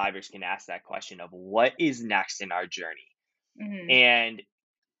as survivors can ask that question of what is next in our journey. Mhm. And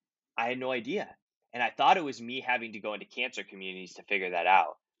I had no idea. And I thought it was me having to go into cancer communities to figure that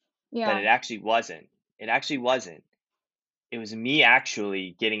out. But Yeah. it actually wasn't. It actually wasn't. It was me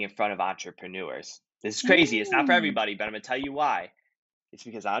actually getting in front of entrepreneurs. This is crazy. It's not for Mm. everybody, but I'm going to tell you why. It's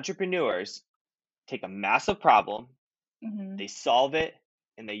because entrepreneurs take a massive problem, Mhm. they solve it,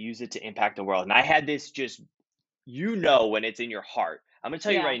 and they use it to impact the world. And I had this just, when it's in your heart. I'm going to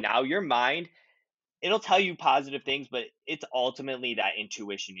tell you Yeah. right now, your mind, it'll tell you positive things, but it's ultimately that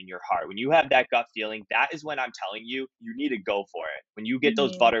intuition in your heart. When you have that gut feeling, that is when I'm telling you, you need to go for it. When you get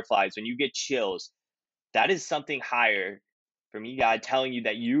those Mhm. butterflies, when you get chills, that is something higher from you, God, telling you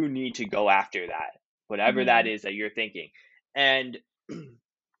that you need to go after that, whatever that Mhm. is that you're thinking. And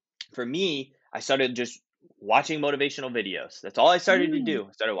for me, I started just watching motivational videos. That's all I started to Mm. do.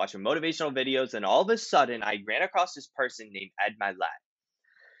 I started watching motivational videos, and all of a sudden, I ran across this person named Ed Milet.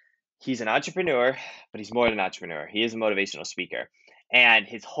 He's an entrepreneur, but he's more than an entrepreneur. He is a motivational speaker. And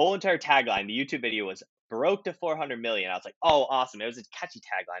his whole entire tagline, the YouTube video was broke to 400 million. I was like, oh, awesome. It was a catchy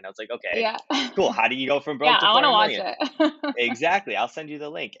tagline. I was like, okay, Yeah. cool. How do you go from Yeah, broke to I wanna 400 watch million? it. Exactly. I'll send you the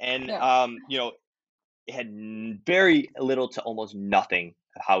link. And, Yeah. it had very little to almost nothing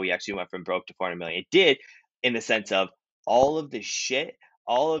of how he actually went from broke to 400 million. It did in the sense of all of the shit,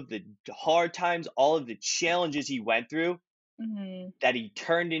 all of the hard times, all of the challenges he went through Mhm. that he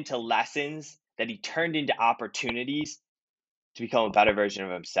turned into lessons, that he turned into opportunities to become a better version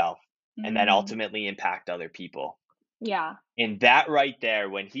of himself and then Mm. ultimately impact other people. Yeah. And that right there,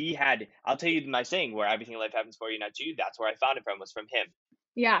 when he had, I'll tell you my saying, where everything in life happens for you, not you, that's where I found it from, was from him.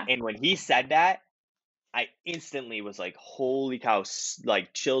 Yeah. And when he said that, I instantly was like, holy cow,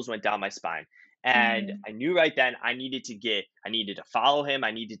 like chills went down my spine. And Mhm. I knew right then I needed to follow him.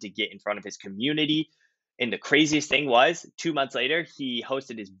 I needed to get in front of his community. And the craziest thing was 2 months later, he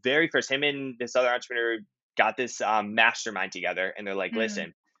hosted his very first, him and this other entrepreneur got this mastermind together. And they're like, Mm.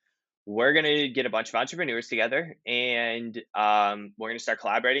 listen, we're going to get a bunch of entrepreneurs together and we're going to start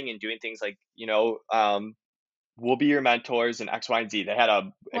collaborating and doing things like, we'll be your mentors and X, Y, and Z. They had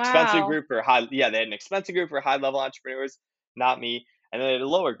a expensive Wow. group for high, yeah, they had an expensive group for high level entrepreneurs, not me. and then a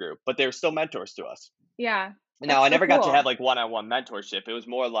lower group, but they were still mentors to us. Yeah. Now, That's I so never got to have cool. like one-on-one mentorship. It was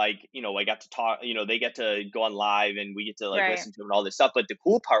more like, I got to talk, they get to go on live and we get to like Right. listen to them and all this stuff. But the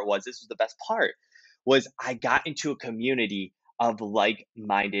cool part was, this was the best part, was I got into a community of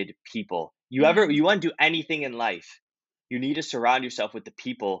like-minded people. Mm. You want to do anything in life, you need to surround yourself with the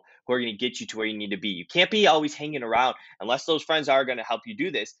people who are going to get you to where you need to be. You can't be always hanging around unless those friends are going to help you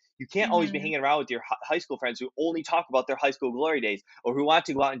do this. You can't always be Mhm. hanging around with your high school friends who only talk about their high school glory days, or who want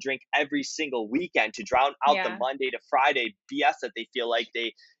to go out and drink every single weekend to drown out the Yeah. Monday to Friday BS that they feel like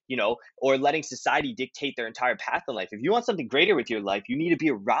or letting society dictate their entire path in life. If you want something greater with your life, you need to be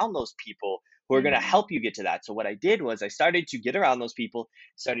around those people who are going to Mhm. help you get to that. So what I did was I started to get around those people,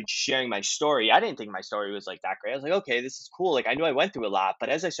 started sharing my story. I didn't think my story was like that great. I was like, okay, this is cool. Like, I knew I went through a lot, but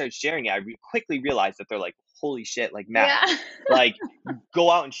as I started sharing it, I quickly realized that they're like, holy shit, like, Matt, Yeah. like,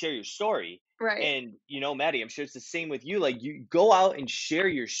 go out and share your story. Right. And Maddie, I'm sure it's the same with you. Like, you go out and share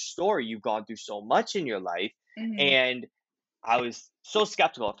your story. You've gone through so much in your life. Mhm. And I was so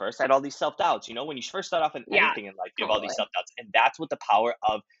skeptical at first. I had all these self doubts. When you first start off in Yeah. anything in life, you have all these Totally. self doubts. And that's what the power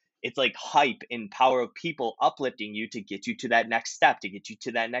of, it's like hype and power of people uplifting you to get you to that next step, to get you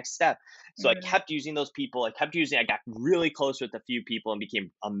to that next step. So I Mhm. kept using those people. I got really close with a few people and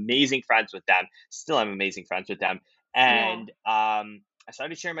became amazing friends with them. Still am amazing friends with them. Yeah. And I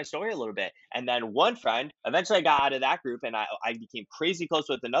started sharing my story a little bit. And then one friend, eventually I got out of that group and I became crazy close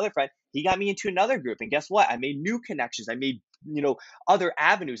with another friend. He got me into another group. And guess what? I made new connections. I made, other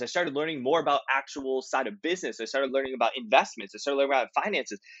avenues. I started learning more about actual side of business. I started learning about investments. I started learning about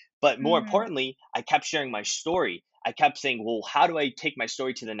finances. But more Mhm. importantly, I kept sharing my story. I kept saying, well, how do I take my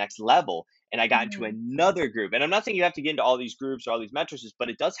story to the next level? And I got into Mhm. another group. And I'm not saying you have to get into all these groups or all these mentorships, but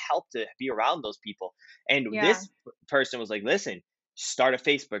it does help to be around those people. And Yeah. this person was like, listen, start a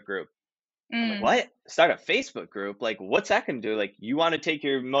Facebook group. I'm like, Mm. what? Start a Facebook group? Like, what's that going to do? Like, you want to take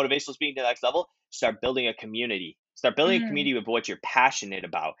your motivational speaking to the next level? Start building a community. Start building a Mm. community with what you're passionate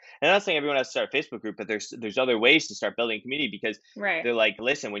about. And I'm not saying everyone has to start a Facebook group, but there's other ways to start building a community, because Right. they're like,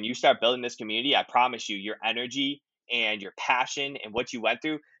 listen, when you start building this community, I promise you, your energy and your passion and what you went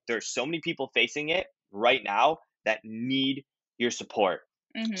through, there's so many people facing it right now that need your support.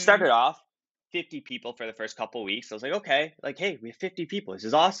 Mhm. Started off 50 people for the first couple of weeks. I was like, okay, like, hey, we have 50 people. This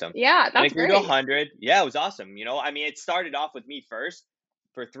is awesome. Yeah, Then that's it grew to great. 100. Yeah, it was awesome. I mean, it started off with me first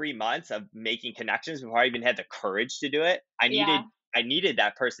for 3 months of making connections before I even had the courage to do it. Yeah. I needed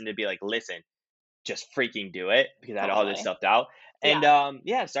that person to be like, listen, just freaking do it, because I had all this Totally. self doubt. And Yeah.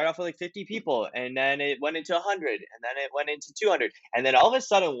 yeah, started off with like 50 people, and then it went into 100, and then it went into 200, and then all of a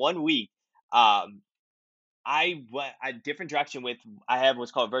sudden one week, um, I went a different direction with. I have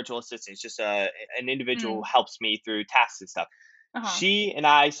what's called virtual assistant. It's just an individual who Mm. helps me through tasks and stuff. Uh-huh. She and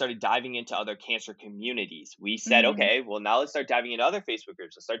I started diving into other cancer communities. We said, Mm. okay, well, now let's start diving into other Facebook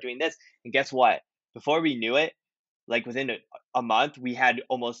groups. Let's start doing this. And guess what? Before we knew it, like within a month, we had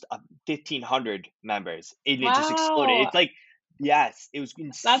almost 1,500 members, and it just exploded. Wow. It's like, yes, it was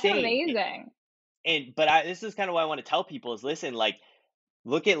That's insane. amazing. This is kind of what I want to tell people is, listen, like,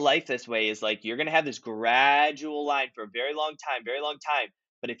 look at life this way, is like, you're going to have this gradual line for a very long time.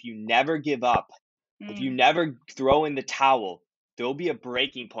 But if you never give up, if you Mm. never throw in the towel, there'll be a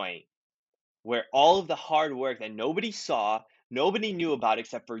breaking point where all of the hard work that nobody saw, nobody knew about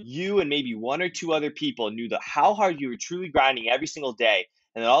except for you and maybe one or two other people knew how hard you were truly grinding every single day.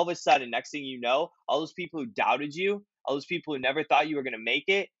 And then all of a sudden, next thing you know, all those people who doubted you, all those people who never thought you were going to make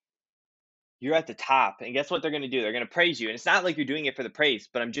it, you're at the top. And guess what they're going to do? They're going to praise you. And it's not like you're doing it for the praise,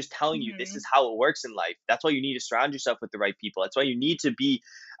 but I'm just telling you, this is Mhm. how it works in life. That's why you need to surround yourself with the right people. That's why you need to be,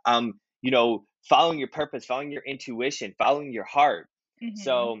 following your purpose, following your intuition, following your heart. Mhm.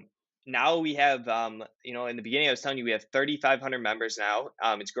 So now we have, in the beginning, I was telling you, we have 3,500 members now.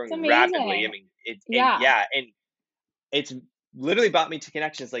 It's It's growing rapidly. I amazing. mean, Yeah. and it's literally brought me to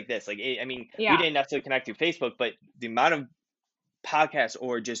connections like this. Like, I mean, we Yeah. didn't necessarily connect through Facebook, but the amount of podcasts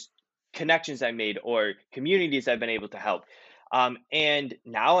or just connections I made or communities I've been able to help. And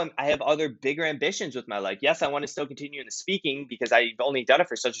now I have other bigger ambitions with my life. Yes, I want to still continue in the speaking, because I've only done it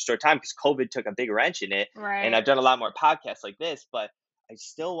for such a short time because COVID took a big wrench in it. And Right. I've done a lot more podcasts like this, but I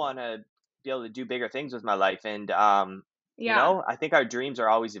still want to be able to do bigger things with my life. And, Yeah. I think our dreams are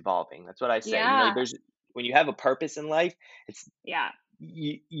always evolving. That's what I say. Yeah. When you have a purpose in life, it's Yeah.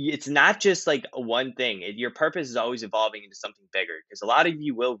 it's not just like one thing. Your purpose is always evolving into something bigger, because a lot of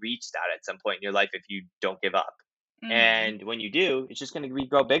you will reach that at some point in your life if you don't give up. Mhm. And when you do, it's just going to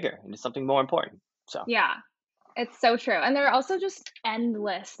grow bigger into something more important. So, Yeah. It's so true. And there are also just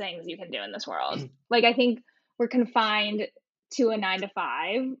endless things you can do in this world. Like, I think we're confined to a 9 to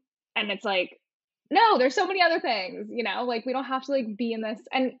 5, and it's like No, there's so many other things, like we don't have to like be in this.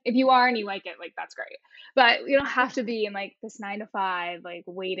 And if you are and you like it, like that's great. But you don't have to be in like this 9 to 5, like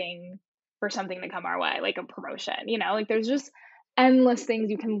waiting for something to come our way, like a promotion, like there's just endless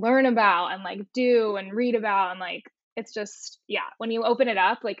things you can learn about and like do and read about. And like, it's just, yeah, when you open it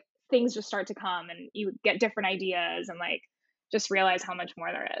up, like things just start to come and you get different ideas and like just realize how much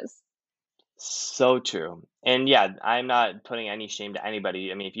more there is. So true. And yeah, I'm not putting any shame to anybody.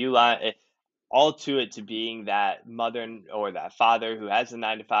 I mean, if you lie, all to it to being that or that father who has a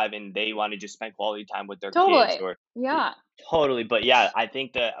 9 to 5 and they want to just spend quality time with their kids Totally. or Yeah. totally. But yeah, I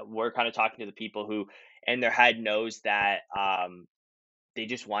think that we're kind of talking to the people who in their head knows that they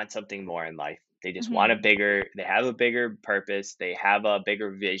just want something more in life. They just want Hmm. they have a bigger purpose, they have a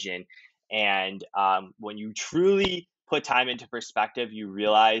bigger vision. And when you truly put time into perspective, you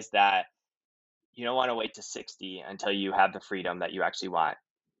realize that you don't want to wait to 60 until you have the freedom that you actually want.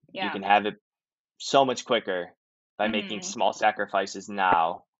 You Yeah. can have it so much quicker by making Hmm. small sacrifices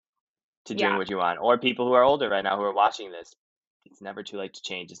now to doing Yeah. what you want. Or people who are older right now who are watching this, it's never too late to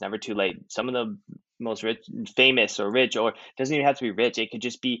change. It's never too late. Some of the most rich, famous or rich, or doesn't even have to be rich. It could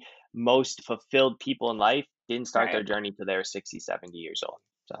just be most fulfilled people in life didn't start Right. their journey till they were 60, 70 years old.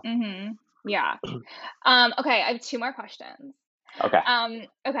 So, Hmm. Yeah. Okay, I have two more questions. okay.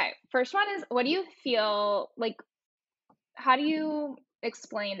 Okay, first one is, what do you feel like, how do you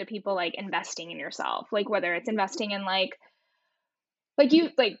explain to people like investing in yourself? Like whether it's investing in like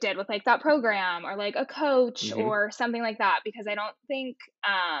you like did with like that program or like a coach Hmm. or something like that, because I don't think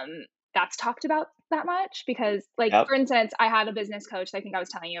that's talked about that much. Because like Yep. for instance, I had a business coach I think I was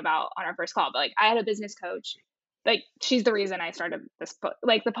telling you about on our first call, but like I had a business coach, like she's the reason I started this book.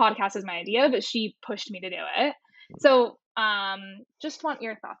 Like the podcast is my idea, but she pushed me to do it. So just want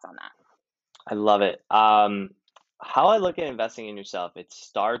your thoughts on that. I love it. How I look at investing in yourself, it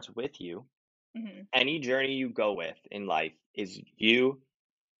starts with you. Hmm. Any journey you go with in life is you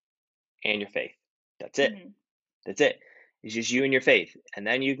and your faith. That's it. Hmm. That's it. It's just you and your faith. And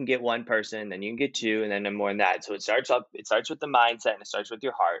then you can get one person, then you can get two, and then more than that. So it starts with the mindset and it starts with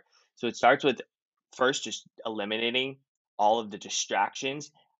your heart. So it starts with first just eliminating all of the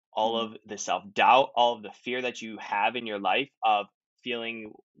distractions, all Hmm. of the self-doubt, all of the fear that you have in your life of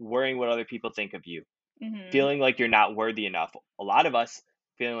worrying what other people think of you, Hmm. feeling like you're not worthy enough. A lot of us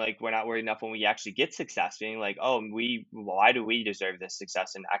feeling like we're not worthy enough when we actually get success, feeling like, oh, why do we deserve this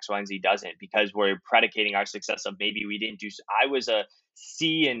success and X, Y, and Z doesn't? Because we're predicating our success of maybe we didn't do. I was a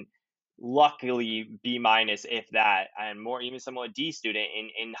C and luckily B minus, if that, and more even somewhat D student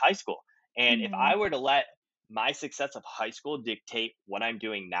in high school. And if Hmm. I were to let my success of high school dictate what I'm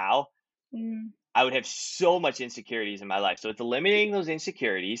doing now, Hmm. I would have so much insecurities in my life. So it's eliminating those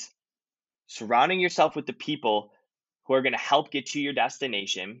insecurities, surrounding yourself with the people who are going to help get to your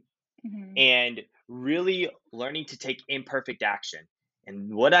destination, Hmm. and really learning to take imperfect action.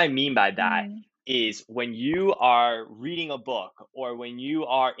 And what I mean by that Hmm. is when you are reading a book or when you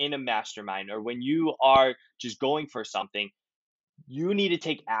are in a mastermind or when you are just going for something, you need to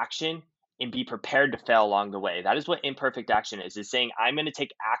take action and be prepared to fail along the way. That is what imperfect action is saying, I'm going to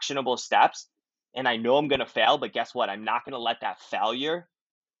take actionable steps and I know I'm going to fail, but guess what? I'm not going to let that failure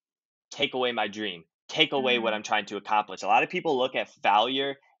take away my dream, take away what Hmm. I'm trying to accomplish. A lot of people look at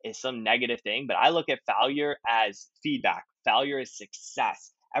failure as some negative thing, but I look at failure as feedback. Failure is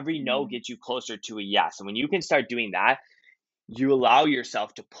success. Every no Hmm. gets you closer to a yes. And when you can start doing that, you allow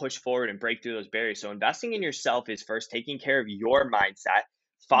yourself to push forward and break through those barriers. So investing in yourself is first taking care of your mindset,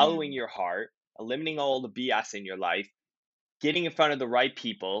 following Hmm. your heart, eliminating all the BS in your life, getting in front of the right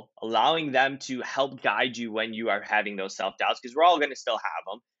people, allowing them to help guide you when you are having those self doubts, because we're all going to still have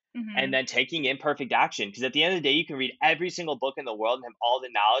them, and Hmm. then taking imperfect action. Because at the end of the day, you can read every single book in the world and have all the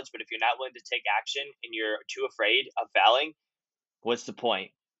knowledge, but if you're not willing to take action and you're too afraid of failing, what's the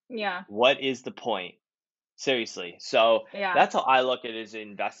point? Yeah. What is the point? Seriously. So Yeah. that's how I look at it, is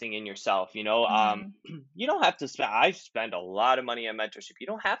investing in yourself. Hmm. You don't have to spend. I spend a lot of money on mentorship. You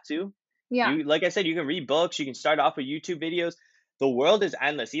don't have to. Yeah. You, like I said, you can read books. You can start off with YouTube videos. The world is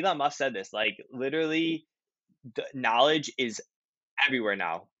endless. Elon Musk said this. Like literally, the knowledge is everywhere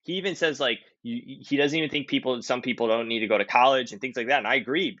now. He even says like he doesn't even think some people don't need to go to college and things like that. And I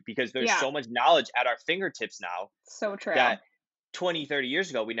agree, because there's Yeah. so much knowledge at our fingertips now So true. that 20, 30 years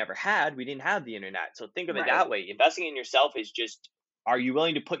ago we never had. We didn't have the internet. So think of it Right. that way. Investing in yourself is just, are you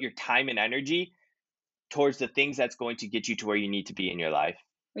willing to put your time and energy towards the things that's going to get you to where you need to be in your life?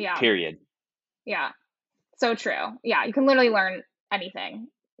 Yeah. Period. Yeah. So true. Yeah. You can literally learn anything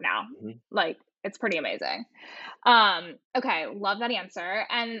now. Mhm. Like, it's pretty amazing. Okay. Love that answer.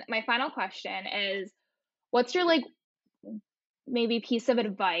 And my final question is, what's your like maybe piece of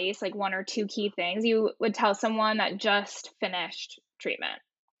advice, like one or two key things you would tell someone that just finished treatment?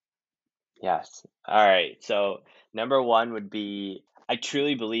 Yes. All right. So number one would be I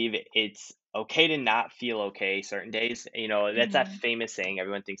truly believe it's okay to not feel okay certain days. That's that Mhm. famous saying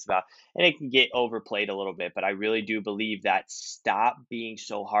everyone thinks about, and it can get overplayed a little bit, but I really do believe that stop being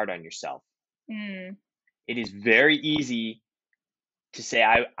so hard on yourself. Mm. It is very easy to say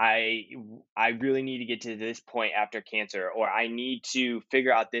I really need to get to this point after cancer, or I need to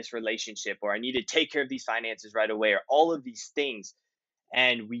figure out this relationship, or I need to take care of these finances right away, or all of these things,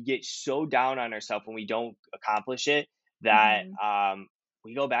 and we get so down on ourselves when we don't accomplish it that Mhm.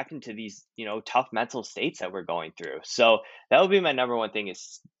 we go back into these tough mental states that we're going through. So that would be my number one thing: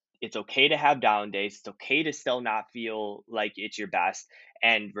 is it's okay to have down days. It's okay to still not feel like it's your best,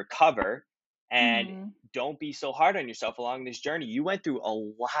 and recover, and Mhm. don't be so hard on yourself along this journey. You went through a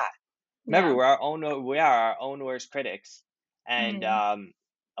lot. Remember, Yeah. we are our own worst critics, and Mhm.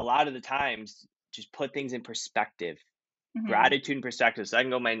 a lot of the times, just put things in perspective. Mhm. Gratitude and perspective. So I can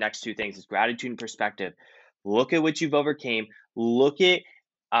go my next two things is gratitude and perspective. Look at what you've overcame. Look at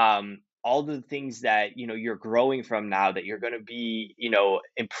all the things that you're growing from now, that you're going to be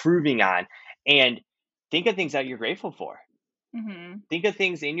improving on, and think of things that you're grateful for. Mhm. Think of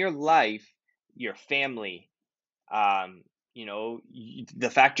things in your life, your family, the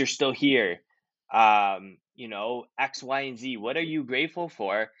fact you're still here, X, Y, and Z. What are you grateful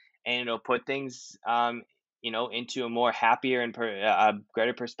for? And it'll put things, into a more happier and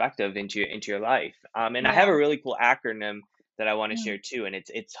greater perspective into your life. And I have Yeah. a really cool acronym that I want to Mm. share too, and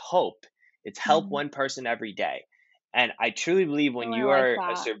it's HOPE. It's help Mhm. one person every day. And I truly believe Oh, when I you like are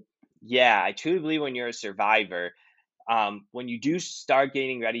that. yeah, I truly believe when you're a survivor, when you do start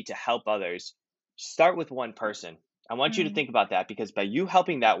getting ready to help others, start with one person. I want you to Mm. think about that, because by you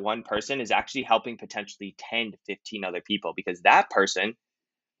helping that one person is actually helping potentially 10 to 15 other people, because that person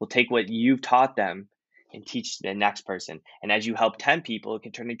will take what you've taught them and teach the next person. And as you help 10 people, it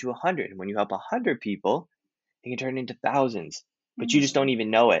can turn into 100. And when you help 100 people, it can turn into thousands, but you just don't Mhm.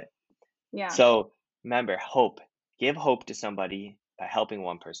 even know it. Yeah. So remember, hope. Give hope to somebody by helping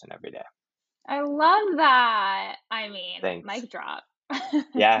one person every day. I love that. I mean, Thanks. mic drop.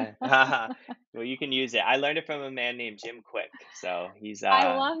 Yeah. Well, you can use it. I learned it from a man named Jim Quick. So he's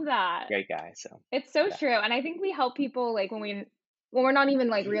I a love that. great guy. So It's so yeah. true, and I think we help people, like, when we're not even,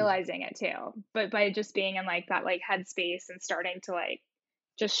 like, realizing it too, but by just being in, like, that, like, headspace and starting to, like,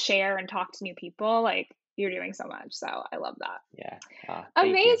 just share and talk to new people, like, you're doing so much, so I love that. Yeah. Thank you.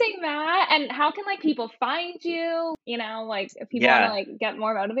 Amazing, Matt, and how can, like, people find you? Like, if people wanna, Yeah. like, get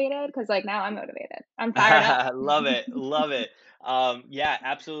more motivated, because like, now I'm motivated. I'm fired up. Love it. Love it. Yeah,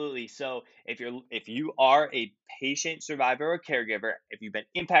 absolutely. So if you are a patient, survivor, or caregiver, if you've been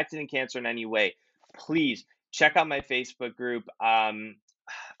impacted in cancer in any way, please check out my Facebook group.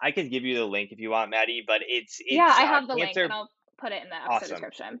 I can give you the link if you want, Maddie, but it's Yeah, it's I have the link, and cancer. I'll put it in the episode Awesome.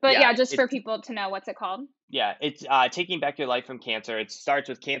 description. But Yeah, yeah, just for it's people to know what's it called? Yeah, it's taking back your life from cancer. It starts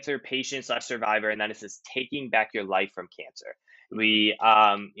with cancer patient slash survivor, and then it says taking back your life from cancer. We,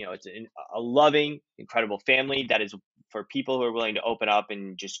 it's a loving, incredible family that is for people who are willing to open up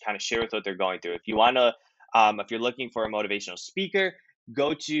and just kind of share with what they're going through. If you want to, if you're looking for a motivational speaker,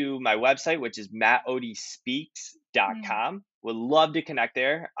 go to my website, which is Mm, mattodyspeaks.com. Would love to connect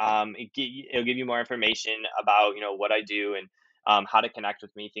there. It'll give you more information about what I do, and how to connect with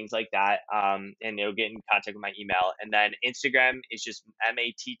me, things like that. And they'll get in contact with my email. And then Instagram is just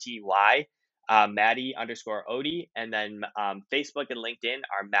Matty, Maddie underscore Odie. And then Facebook and LinkedIn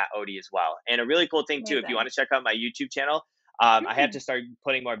are Matt Odie as well. And a really cool thing too, if you amazing. want to check out my YouTube channel, I have to Mm. start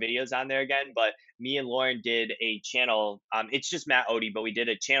putting more videos on there again, but me and Lauren did a channel. It's just Matt Odie, but we did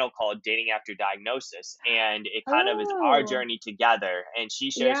a channel called Dating After Diagnosis, and it kind of is our Oh, journey together. And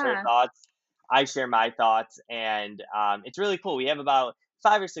she shares her yeah. thoughts, I share my thoughts, and it's really cool. We have about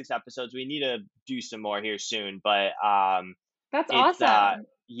 5 or 6 episodes. We need to do some more here soon, but That's it's awesome.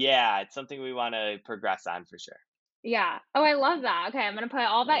 yeah, it's something we want to progress on for sure. Yeah. Oh, I love that. Okay, I'm gonna put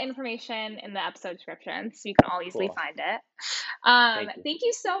all that Thanks. information in the episode description so you can all easily Cool. find it. Thank you. Thank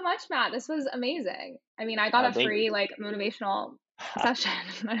you so much, Matt. This was amazing. I mean, I got a Thank free, like, motivational session.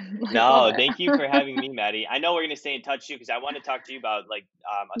 I, like, love No, it. thank you for having me, Maddie. I know we're gonna stay in touch too, because I want to talk to you about like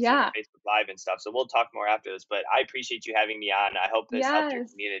us doing Yeah. a Facebook Live and stuff. So we'll talk more after this. But I appreciate you having me on. I hope this helped your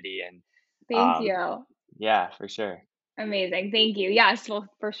Yes. community, and Thank um, you. yeah, for sure. Amazing. Thank you. Yes, we'll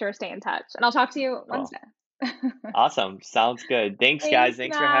for sure stay in touch. And I'll talk to you Cool. Wednesday. Awesome. Sounds good. Thanks, guys. Thanks,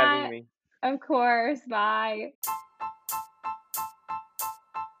 Thanks for having Matt. me. Of course. Bye.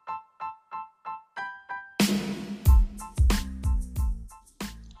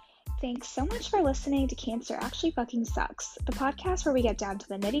 Thanks so much for listening to Cancer Actually Fucking Sucks, the podcast where we get down to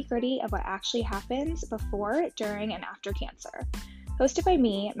the nitty-gritty of what actually happens before, during, and after cancer. Hosted by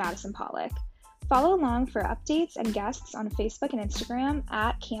me, Madison Pollock. Follow along for updates and guests on Facebook and Instagram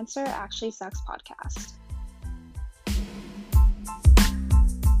at Cancer Actually Sucks Podcast.